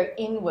have to go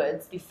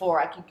inwards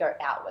before I could go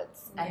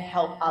outwards and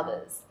help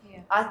others.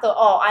 I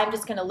thought, I'm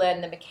just going to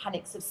learn the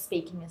mechanics of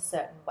speaking a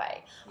certain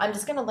way. I'm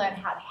just going to learn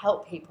how to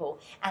help people,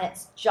 and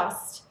it's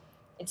just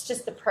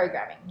the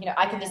programming.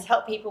 I can just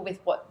help people with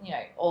what,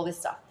 all this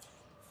stuff.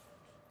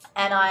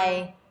 And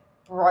I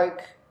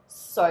broke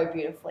so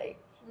beautifully.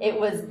 It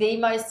was the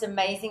most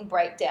amazing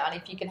breakdown.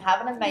 If you can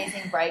have an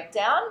amazing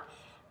breakdown,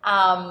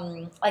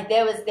 like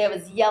there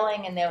was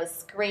yelling and there was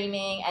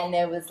screaming and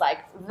there was like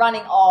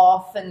running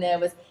off, and there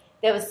was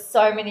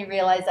so many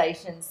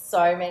realizations,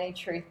 so many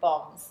truth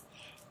bombs.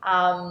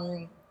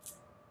 And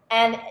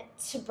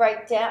to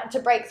break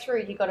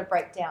through, you got to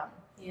break down.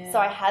 Yeah. So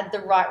I had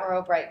the right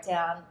royal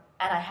breakdown,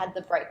 and I had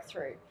the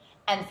breakthrough.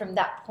 And from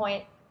that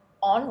point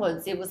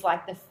onwards, it was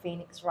like the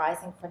phoenix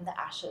rising from the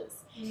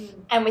ashes.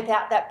 And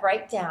without that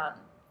breakdown,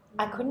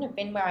 I couldn't have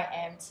been where I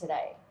am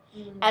today.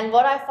 And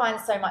what I find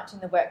so much in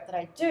the work that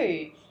I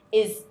do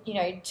is,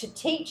 to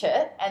teach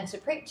it and to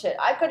preach it,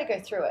 I've got to go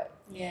through it.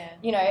 Yeah.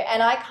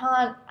 And I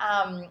can't,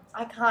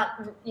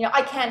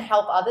 I can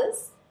help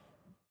others,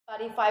 but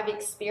if I've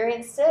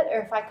experienced it, or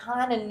if I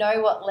kind of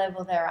know what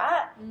level they're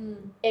at,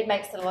 it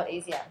makes it a lot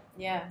easier.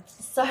 Yeah.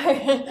 So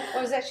well,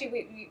 it was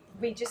actually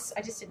I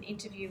just did an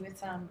interview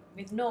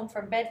with Norm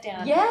from Bed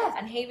Down. Yeah.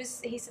 And he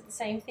said the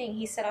same thing.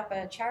 He set up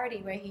a charity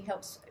where he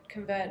helps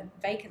convert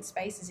vacant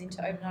spaces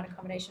into overnight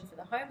accommodation for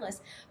the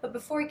homeless. But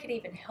before he could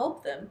even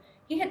help them,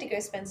 he had to go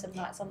spend some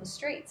nights on the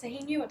street, so he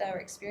knew what they were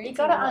experiencing. You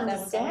got to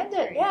understand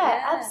it.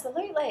 Yeah,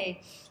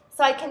 absolutely.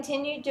 So I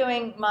continued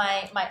doing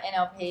my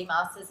NLP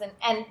masters,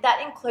 and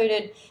that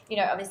included,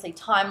 obviously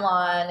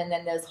timeline, and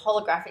then there's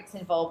holographics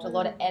involved, a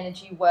lot of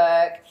energy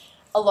work,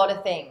 a lot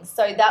of things.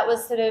 So that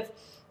was sort of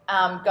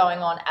going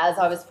on as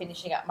I was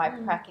finishing up my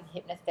prac in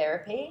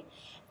hypnotherapy.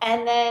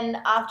 And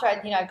then after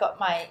I, got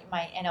my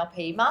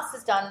NLP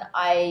masters done,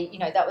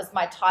 that was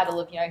my title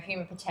of,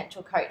 human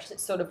potential coach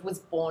that sort of was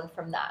born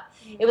from that.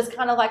 It was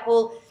kind of like,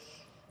 well,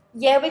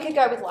 yeah, we could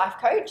go with life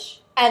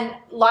coach, and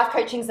life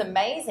coaching is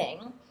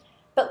amazing.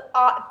 But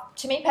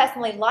to me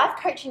personally, life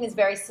coaching is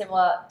very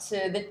similar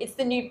to it's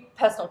the new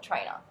personal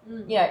trainer.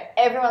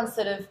 Everyone's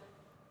sort of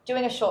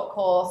doing a short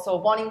course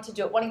or wanting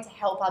to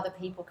help other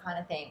people kind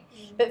of thing.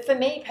 But for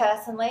me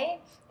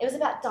personally, it was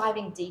about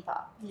diving deeper.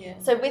 Yeah.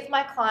 So with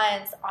my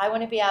clients, I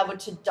want to be able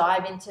to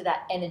dive into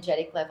that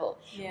energetic level.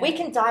 Yeah. We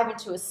can dive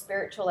into a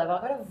spiritual level.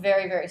 I've got a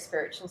very, very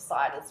spiritual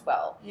side as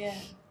well. Yeah.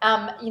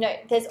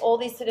 There's all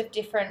these sort of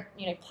different,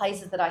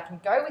 places that I can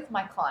go with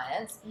my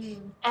clients,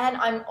 and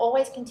I'm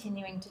always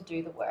continuing to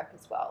do the work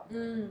as well.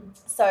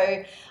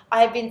 So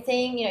I've been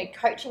seeing,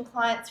 coaching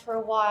clients for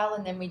a while,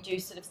 and then we do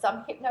sort of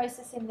some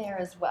hypnosis in there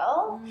as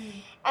well.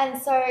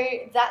 And so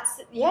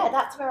that's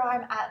where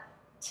I'm at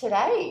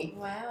today.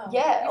 Wow.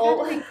 Yeah. You've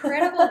had an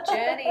incredible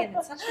journey and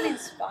such an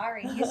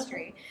inspiring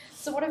history.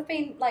 So what have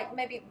been,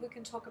 maybe we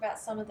can talk about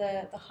some of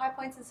the high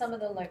points and some of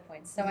the low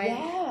points. So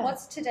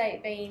what's today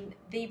been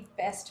the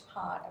best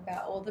part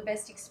about, or the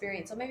best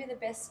experience, or maybe the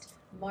best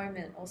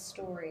moment or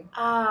story?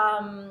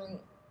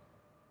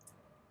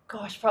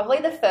 Probably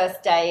the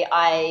first day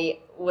I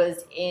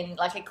was in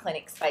a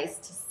clinic space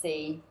to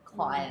see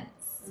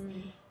clients.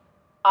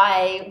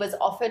 I was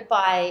offered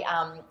by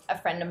a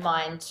friend of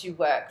mine to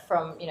work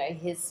from,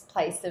 his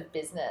place of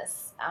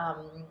business.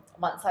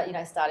 Once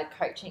I, started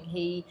coaching,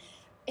 he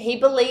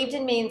believed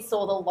in me and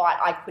saw the light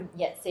I couldn't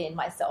yet see in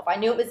myself. I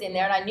knew it was in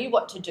there and I knew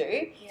what to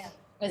do. Yeah.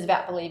 It was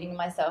about believing in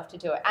myself to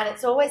do it. And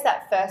it's always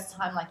that first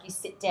time, you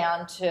sit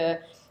down to,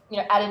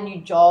 at a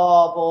new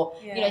job, or,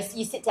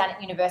 you sit down at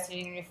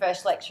university in your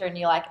first lecture and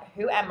you're like,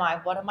 who am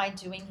I? What am I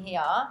doing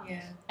here?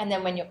 Yeah. And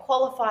then when you're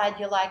qualified,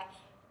 you're like,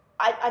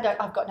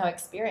 I've got no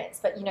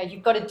experience, but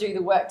you've got to do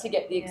the work to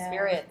get the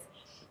experience.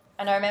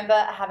 And I remember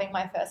having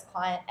my first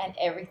client and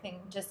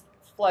everything just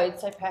flowed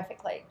so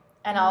perfectly.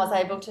 And I was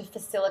able to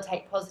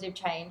facilitate positive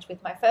change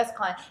with my first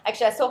client.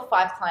 Actually, I saw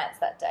 5 clients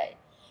that day.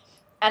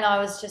 And I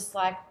was just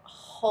like,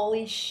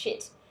 holy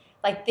shit,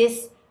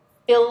 this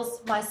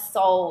fills my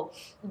soul.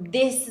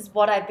 This is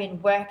what I've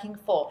been working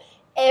for.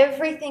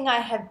 Everything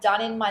I have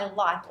done in my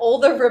life, all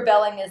the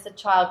rebelling as a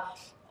child,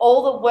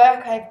 all the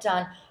work I've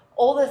done,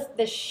 all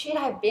the shit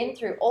I've been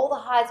through, all the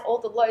highs, all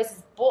the lows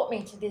has brought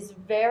me to this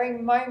very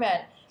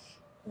moment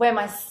where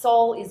my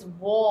soul is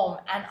warm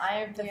and I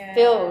am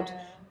fulfilled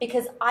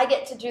because I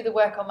get to do the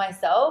work on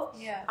myself.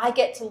 Yeah. I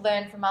get to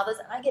learn from others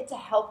and I get to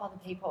help other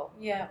people.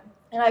 Yeah.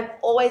 And I've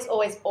always,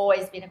 always,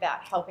 always been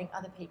about helping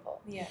other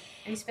people. Yeah.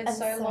 And you spent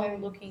so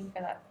long looking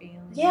for that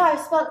feeling. Yeah,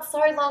 I've spent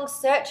so long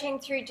searching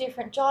through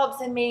different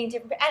jobs and meeting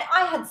different people. And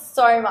I had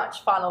so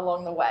much fun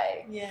along the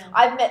way. Yeah.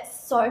 I've met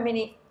so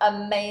many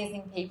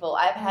amazing people.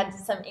 I've had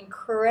some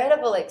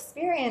incredible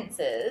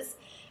experiences,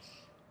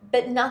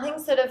 but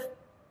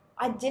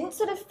I didn't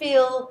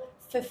feel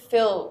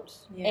fulfilled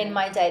in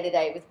my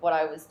day-to-day with what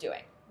I was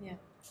doing. Yeah.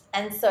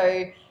 And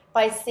so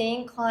by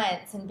seeing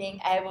clients and being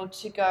able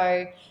to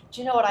go,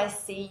 do you know what, I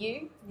see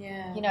you,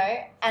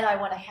 and I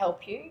want to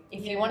help you.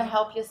 If you want to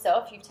help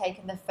yourself, you've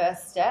taken the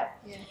first step.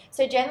 Yeah.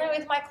 So generally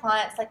with my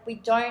clients, we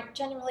don't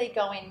generally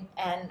go in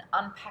and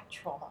unpack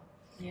trauma.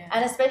 Yeah.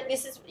 And especially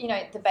this is,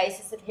 the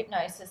basis of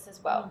hypnosis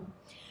as well.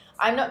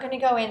 I'm not going to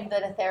go in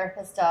that a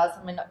therapist does,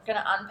 and we're not going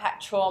to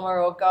unpack trauma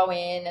or go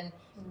in and,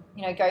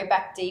 go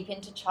back deep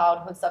into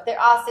childhood stuff. There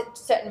are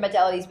certain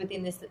modalities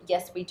within this that,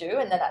 yes, we do,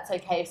 and that's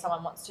okay if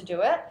someone wants to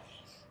do it.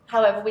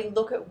 However, we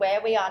look at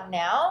where we are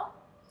now,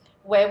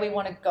 where we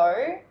want to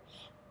go,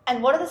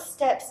 and what are the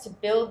steps to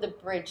build the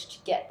bridge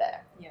to get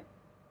there. Yeah.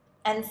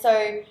 And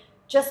so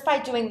just by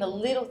doing the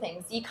little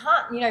things, you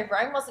can't,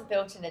 Rome wasn't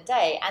built in a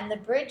day, and the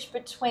bridge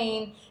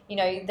between,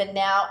 the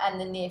now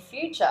and the near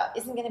future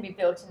isn't going to be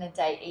built in a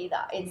day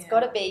either. It's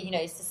got to be,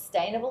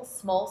 sustainable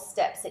small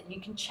steps that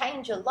you can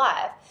change your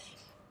life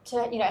to,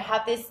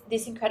 have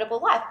this incredible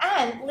life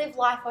and live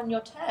life on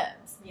your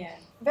terms. Yeah.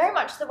 Very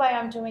much the way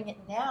I'm doing it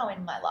now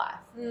in my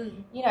life,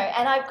 and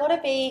I've got to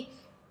be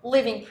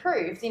living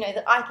proof,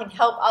 that I can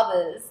help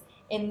others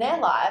in their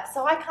life.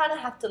 So I kind of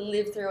have to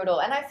live through it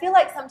all. And I feel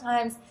like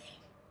sometimes,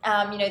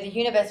 the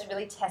universe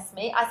really tests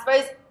me. I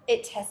suppose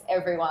it tests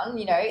everyone,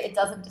 it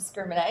doesn't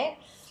discriminate.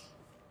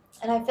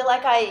 And I feel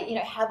like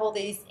I, have all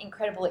these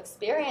incredible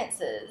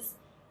experiences,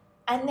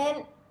 and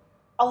then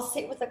I'll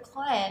sit with a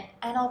client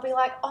and I'll be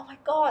like, oh my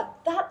God,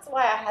 that's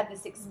why I had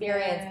this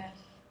experience. Yeah.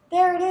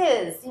 There it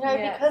is,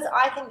 because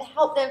I can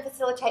help them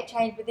facilitate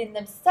change within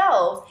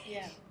themselves.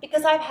 Yeah.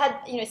 Because I've had,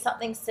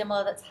 something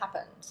similar that's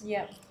happened.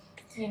 Yeah.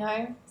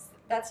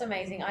 That's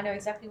amazing. I know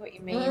exactly what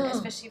you mean,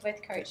 especially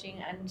with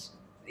coaching and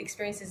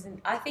experiences,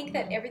 and I think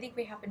that everything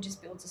we happen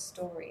just builds a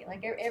story.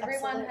 Like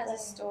everyone has a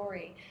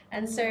story,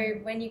 and so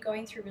when you're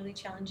going through really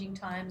challenging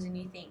times and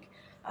you think,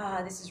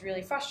 this is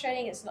really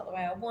frustrating, it's not the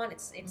way I want,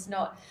 it's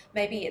not,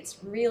 maybe it's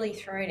really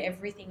thrown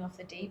everything off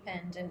the deep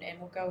end, and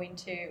we'll go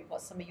into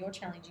what some of your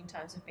challenging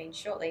times have been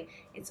shortly.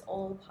 It's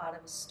all part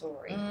of a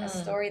story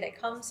that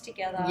comes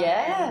together,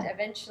 and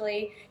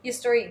eventually your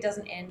story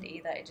doesn't end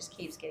either, it just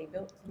keeps getting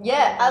built.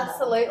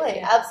 Absolutely.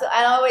 And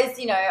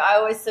I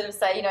always sort of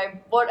say,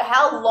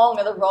 how long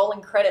are the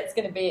rolling credits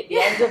going to be at the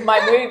end of my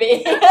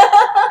movie?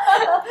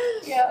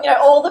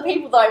 All the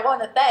people that I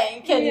want to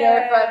thank, and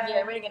if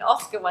I'm winning an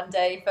Oscar one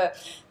day for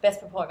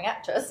Best Performing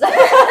Actress. Let's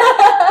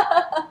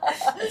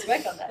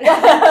work on that.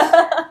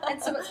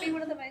 And so what's been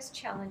one of the most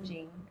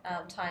challenging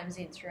times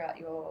throughout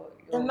your...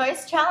 The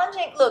most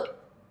challenging... Look,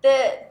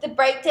 the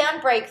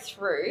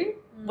breakthrough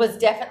was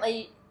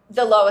definitely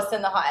the lowest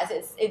and the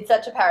highest. It's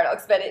such a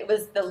paradox, but it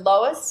was the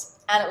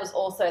lowest and it was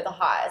also the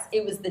highest.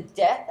 It was the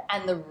death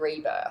and the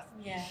rebirth.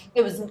 Yeah.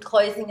 It was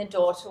closing a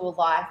door to a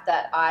life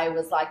that I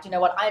was like, you know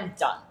what, I'm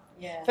done.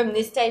 Yeah. From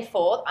this day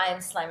forth, I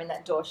am slamming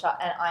that door shut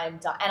and I am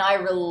done. And I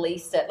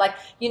released it. Like,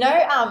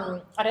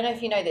 I don't know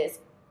if you know this,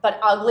 but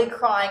ugly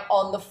crying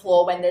on the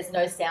floor when there's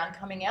no sound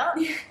coming out.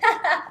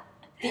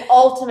 The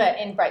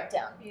ultimate in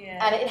breakdown.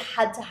 Yeah. And it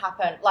had to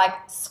happen.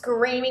 Like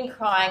screaming,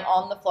 crying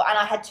on the floor. And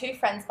I had 2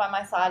 friends by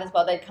my side as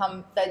well. They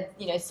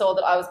saw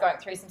that I was going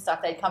through some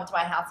stuff. They'd come to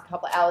my house a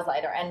couple of hours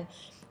later and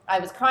I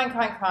was crying,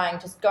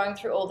 just going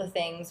through all the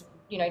things,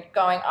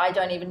 going, I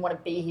don't even want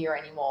to be here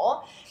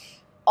anymore.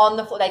 On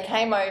the floor, they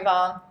came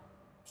over,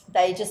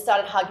 they just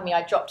started hugging me.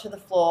 I dropped to the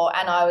floor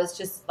and I was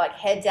just like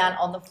head down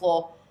on the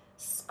floor,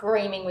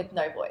 screaming with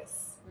no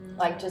voice,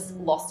 like just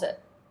lost it.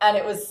 And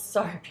it was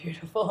so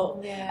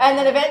beautiful. Yeah. And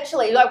then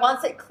eventually, like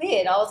once it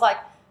cleared, I was like,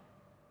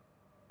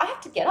 I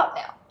have to get up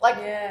now. Like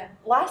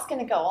life's going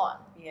to go on.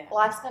 Yeah.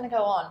 Life's going to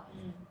go on.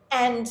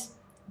 And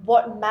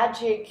what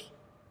magic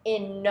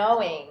in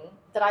knowing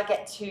that I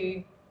get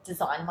to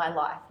design my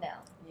life now.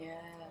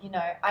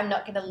 Yeah. I'm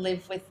not going to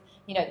live with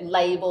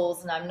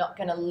labels, and I'm not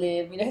going to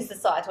live,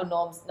 societal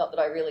norms, not that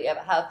I really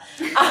ever have.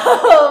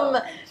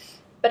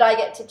 But I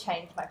get to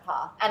change my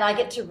path and I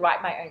get to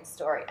write my own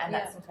story, and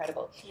that's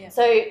incredible. Yeah.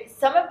 So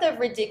some of the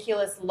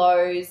ridiculous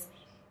lows,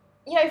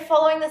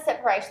 following the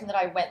separation that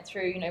I went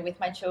through, with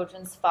my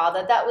children's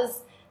father, that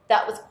was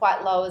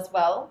quite low as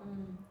well.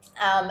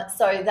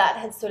 So that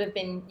had sort of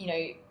been,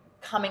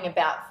 coming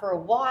about for a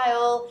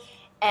while,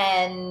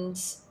 and,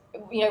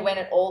 when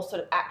it all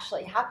sort of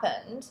actually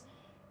happened,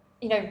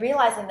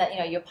 realizing that,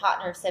 your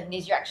partner of 7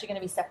 years, you're actually going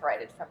to be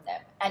separated from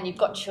them, and you've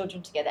got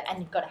children together and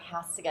you've got a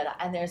house together,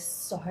 and there's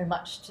so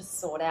much to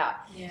sort out.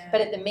 Yeah.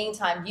 But at the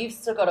meantime, you've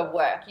still got to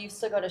work. You've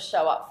still got to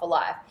show up for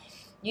life.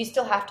 You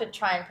still have to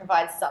try and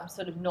provide some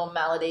sort of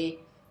normality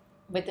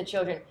with the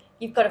children.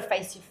 You've got to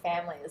face your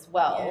family as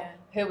well,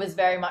 who was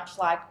very much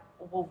like,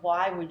 well,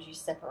 why would you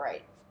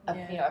separate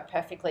a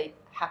perfectly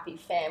happy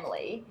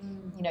family?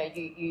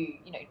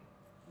 You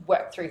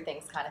work through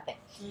things kind of thing.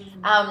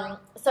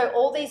 So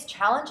all these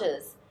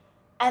challenges,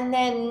 and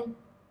then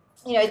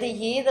the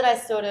year that I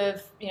sort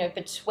of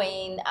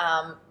between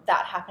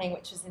that happening,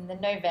 which was in the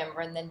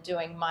November, and then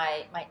doing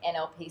my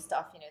NLP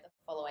stuff the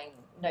following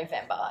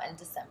November and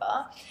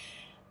December,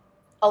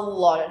 a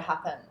lot had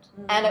happened.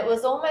 And it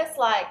was almost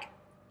like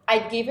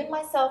I'd given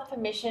myself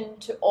permission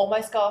to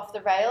almost go off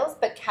the rails,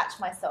 but catch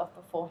myself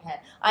beforehand.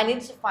 I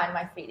needed to find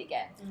my feet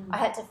again. I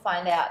had to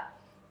find out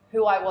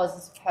who I was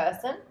as a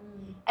person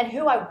and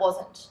who I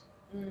wasn't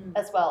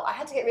as well. I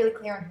had to get really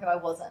clear on who I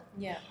wasn't.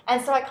 Yeah.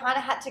 And so I kind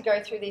of had to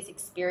go through these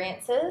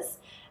experiences,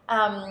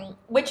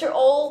 which are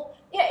all,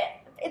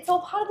 it's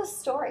all part of the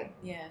story.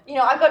 Yeah.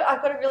 I've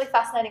got a really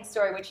fascinating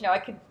story, which, I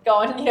could go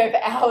on,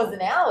 for hours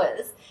and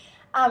hours.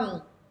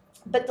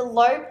 But the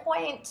low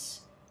point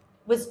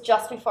was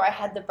just before I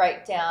had the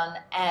breakdown,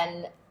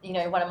 and,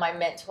 one of my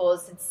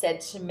mentors had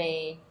said to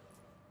me,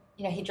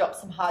 he dropped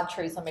some hard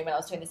truths on me when I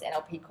was doing this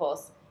NLP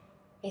course.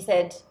 He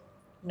said,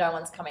 no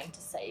one's coming to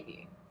save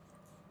you.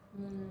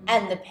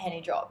 And the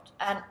penny dropped.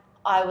 And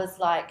I was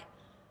like,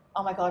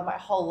 oh my God, my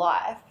whole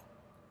life,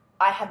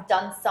 I have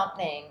done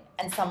something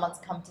and someone's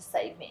come to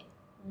save me.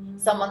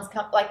 Someone's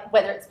come, like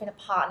whether it's been a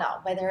partner,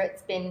 whether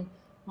it's been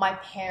my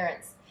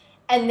parents.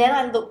 And then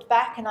I looked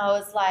back and I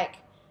was like,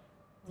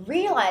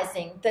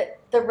 realizing that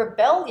the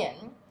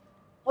rebellion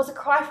was a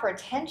cry for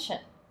attention.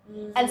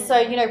 And so,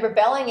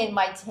 rebelling in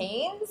my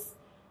teens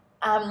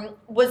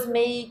was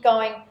me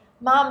going,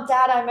 Mom,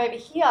 Dad, I'm over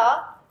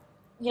here,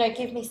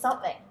 give me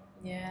something.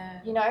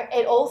 Yeah.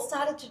 It all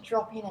started to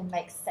drop in and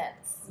make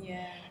sense.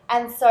 Yeah.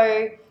 And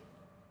so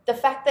the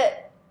fact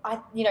that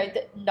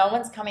that no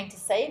one's coming to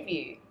save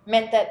you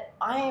meant that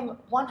I am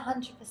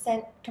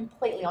 100%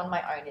 completely on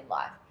my own in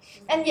life.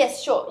 And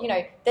yes, sure,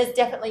 there's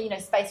definitely,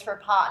 space for a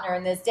partner,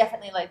 and there's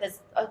definitely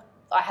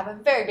I have a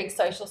very big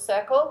social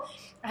circle.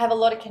 I have a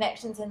lot of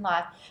connections in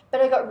life,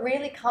 but I got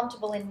really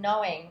comfortable in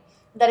knowing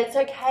that it's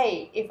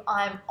okay if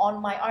I'm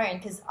on my own,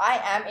 because I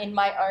am in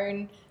my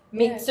own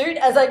meat suit,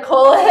 as I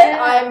call it.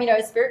 I am,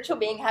 a spiritual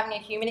being having a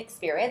human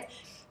experience.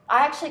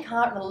 I actually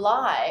can't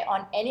rely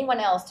on anyone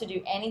else to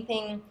do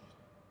anything,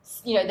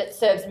 you know, that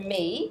serves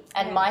me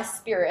and my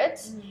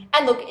spirit.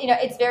 And look, you know,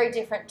 it's very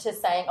different to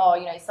saying, oh,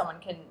 you know, someone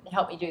can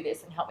help me do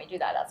this and help me do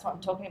that. That's what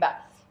I'm talking about.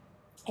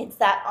 It's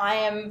that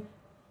I'm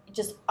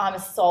a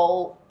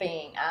soul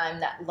being. I'm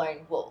that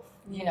lone wolf,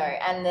 you know,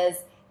 and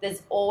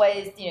there's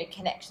always, you know,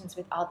 connections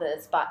with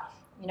others, but,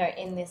 you know,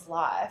 in this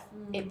life,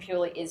 it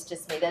purely is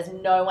just me. There's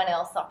no one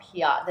else up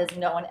here. There's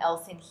no one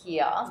else in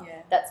here.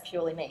 That's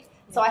purely me.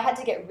 So I had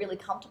to get really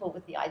comfortable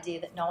with the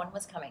idea that no one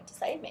was coming to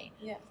save me.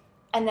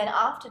 And then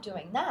after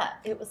doing that,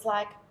 it was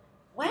like,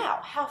 wow,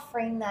 how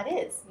freeing that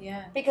is.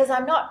 Because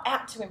I'm not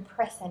out to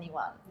impress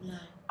anyone.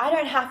 I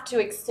don't have to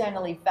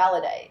externally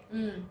validate.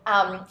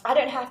 I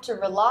don't have to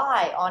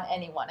rely on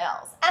anyone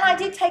else. And I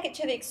did take it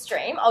to the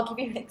extreme. I'll give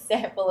you an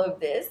example of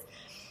this.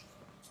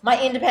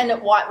 My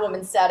independent white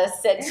woman status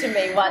said to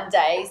me one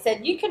day,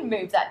 said, you can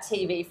move that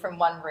TV from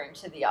one room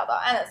to the other.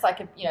 And it's like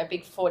a, you know,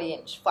 big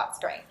 40-inch flat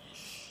screen.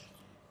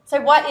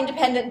 So white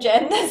independent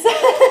Jen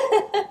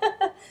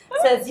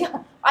says,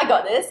 yeah, I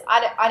got this.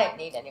 I don't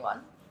need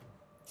anyone.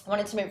 I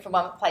wanted to move from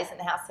one place in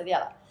the house to the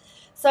other.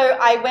 So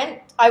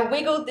I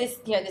wiggled this,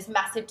 you know, this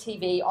massive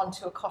TV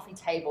onto a coffee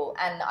table,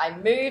 and I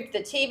moved the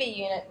TV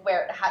unit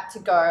where it had to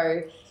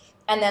go.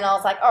 And then I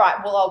was like, all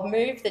right, well, I'll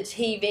move the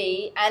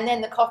TV and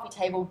then the coffee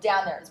table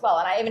down there as well.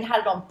 And I even had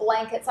it on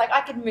blankets. Like,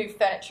 I could move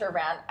furniture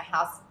around a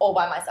house all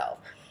by myself.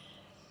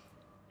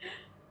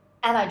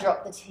 And I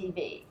dropped the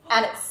TV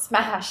and it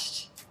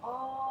smashed.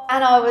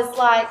 And I was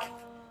like,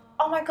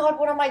 oh my God,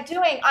 what am I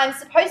doing? I'm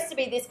supposed to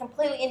be this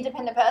completely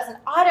independent person.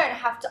 I don't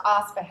have to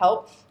ask for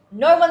help.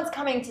 No one's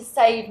coming to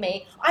save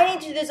me. I need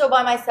to do this all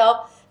by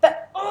myself.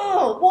 But,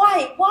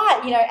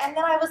 why? You know, and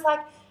then I was like,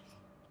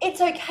 it's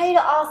okay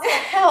to ask for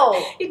help.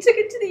 You took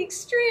it to the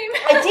extreme.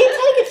 I did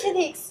take it to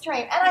the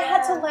extreme. And I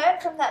had to learn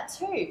from that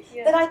too,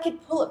 that I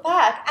could pull it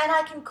back and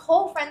I can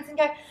call friends and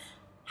go,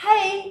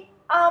 hey,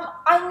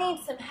 I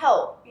need some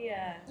help.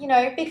 You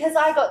know, because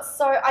I got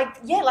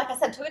like I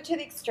said, took it to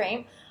the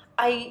extreme.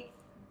 I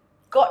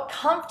got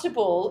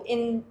comfortable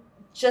in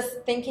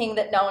just thinking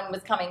that no one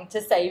was coming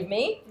to save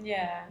me.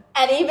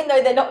 And even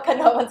though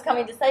no one's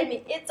coming to save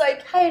me, it's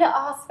okay to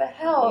ask for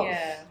help.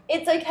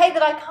 It's okay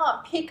that I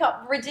can't pick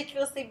up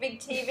ridiculously big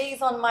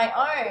TVs on my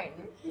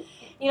own.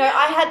 You know,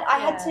 I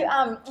had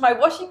to, my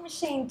washing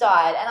machine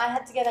died and I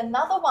had to get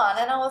another one.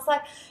 And I was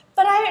like,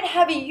 but I don't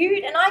have a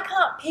ute and I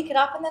can't pick it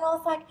up. And then I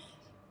was like,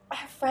 I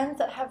have friends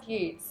that have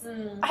utes.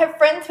 I have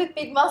friends with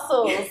big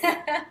muscles. It's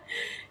and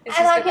just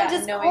I can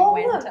just knowing call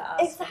when them.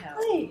 to ask for help.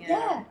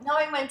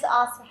 Knowing when to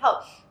ask for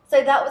help.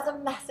 So that was a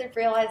massive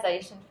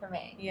realization for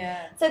me.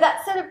 So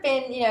that's sort of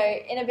been, you know,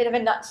 in a bit of a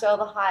nutshell,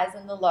 the highs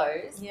and the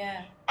lows.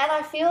 And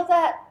I feel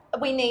that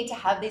we need to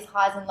have these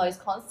highs and lows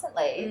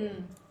constantly.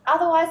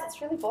 Otherwise,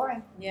 it's really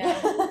boring.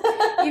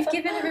 You've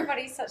given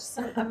everybody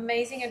some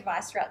amazing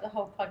advice throughout the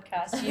whole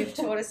podcast. You've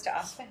taught us to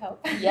ask for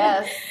help.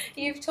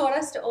 You've taught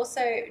us to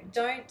also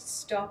don't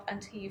stop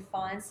until you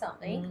find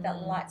something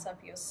that lights up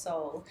your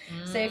soul.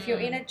 So if you're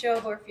in a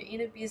job or if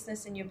you're in a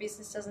business and your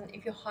business doesn't,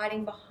 if you're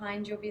hiding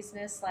behind your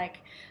business,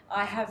 like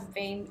I have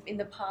been in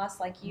the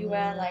past, like you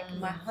were, like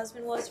my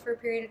husband was for a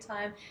period of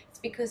time, it's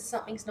because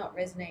something's not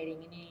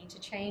resonating and you need to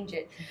change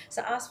it.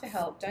 So ask for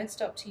help. Don't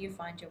stop till you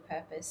find your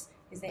purpose.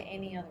 Is there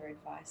any other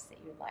advice that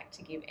you would like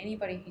to give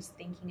anybody who's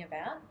thinking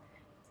about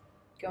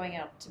going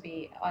out to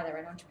be either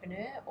an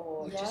entrepreneur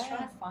or just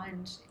trying to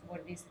find what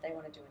it is that they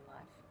want to do in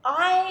life?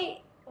 I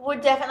would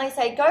definitely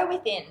say go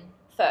within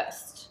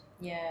first.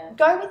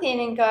 Go within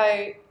and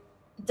go,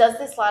 does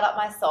this light up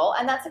my soul?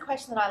 And that's a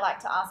question that I like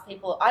to ask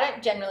people. I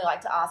don't generally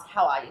like to ask,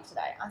 how are you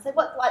today? I say,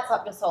 what lights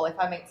up your soul if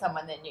I meet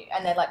someone they're new?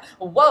 And they're like,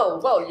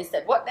 whoa, you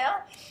said what now?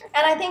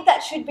 And I think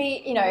that should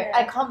be, you know,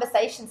 a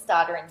conversation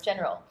starter in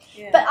general.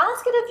 But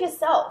ask it of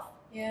yourself.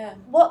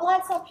 What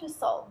lights up your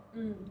soul?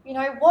 You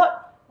know,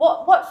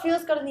 what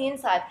feels good on the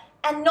inside?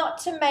 And not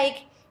to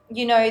make,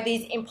 you know,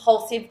 these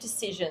impulsive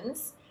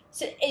decisions.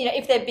 So, you know,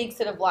 if they're big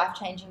sort of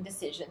life-changing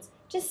decisions,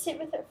 just sit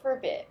with it for a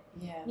bit.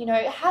 You know,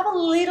 have a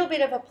little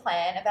bit of a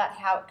plan about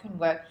how it can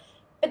work.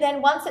 But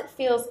then once it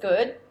feels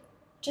good,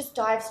 just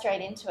dive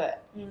straight into it.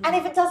 And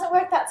if it doesn't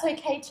work, that's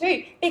okay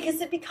too,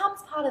 because it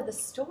becomes part of the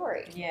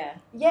story.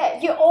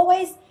 You're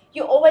always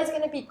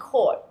going to be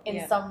caught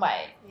in some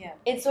way.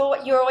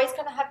 You're always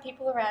going to have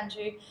people around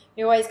you.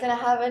 You're always going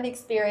to have an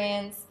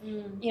experience.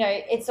 You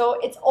know, it's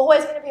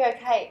always going to be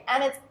okay.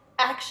 And it's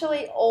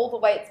actually all the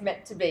way it's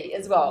meant to be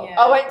as well.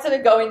 I won't sort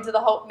of go into the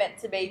whole meant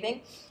to be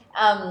thing,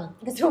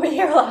 because we'll be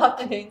here all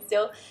afternoon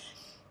still.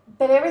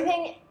 But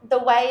everything, the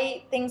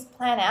way things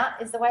plan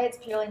out is the way it's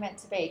purely meant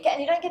to be.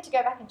 And you don't get to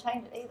go back and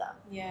change it either.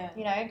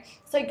 You know,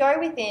 so go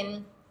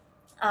within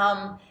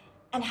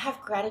and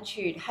have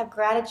gratitude. Have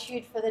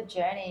gratitude for the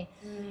journey.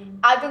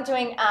 I've been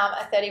doing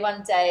a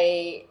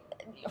 31-day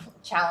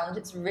challenge.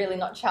 It's really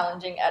not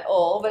challenging at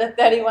all, but a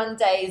 31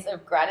 days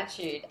of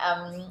gratitude,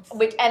 and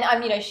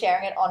I'm, you know,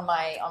 sharing it on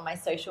my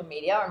social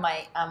media, on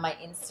my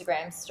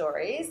Instagram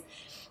stories.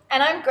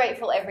 And I'm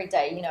grateful every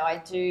day. You know, I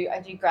do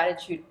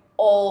gratitude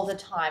all the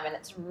time, and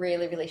it's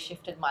really, really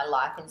shifted my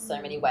life in so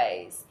many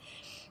ways.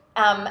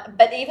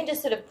 But even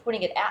just sort of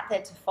putting it out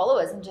there to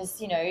followers and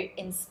just,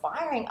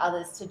 inspiring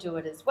others to do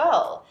it as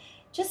well.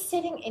 Just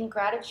sitting in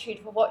gratitude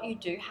for what you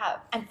do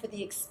have and for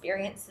the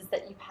experiences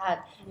that you've had,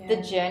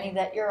 the journey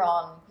that you're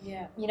on,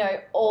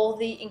 all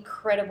the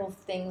incredible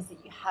things that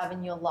you have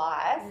in your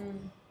life.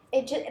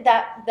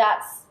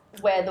 That's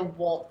where the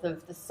warmth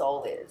of the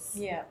soul is.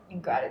 Yeah. In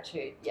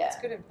gratitude. Yeah.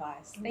 That's good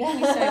advice. Thank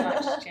you so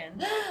much, Jen.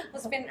 Well,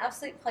 it's been an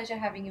absolute pleasure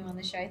having you on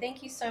the show.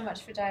 Thank you so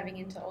much for diving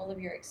into all of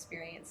your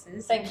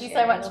experiences. Thank you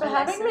so much for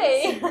having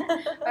me.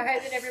 I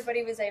hope that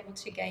everybody was able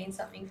to gain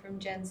something from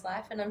Jen's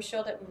life, and I'm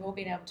sure that we've all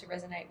been able to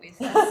resonate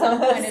with at some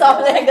point.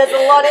 Something. There's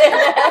a lot in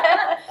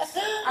there.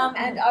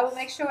 And I will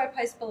make sure I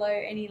post below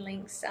any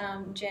links.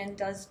 Jen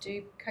does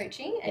do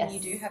coaching, and you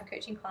do have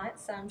coaching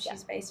clients.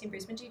 She's based in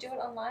Brisbane. Do you do it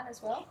online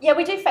as well? Yeah,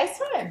 we do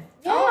FaceTime.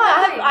 Yeah,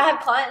 I have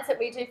clients that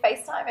we do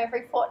FaceTime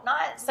every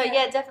fortnight. So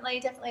definitely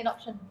an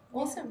option.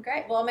 Awesome,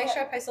 great. Well, I'll make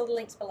sure I post all the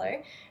links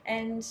below.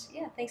 And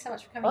thanks so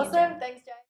much for coming in. Awesome, thanks, Jane.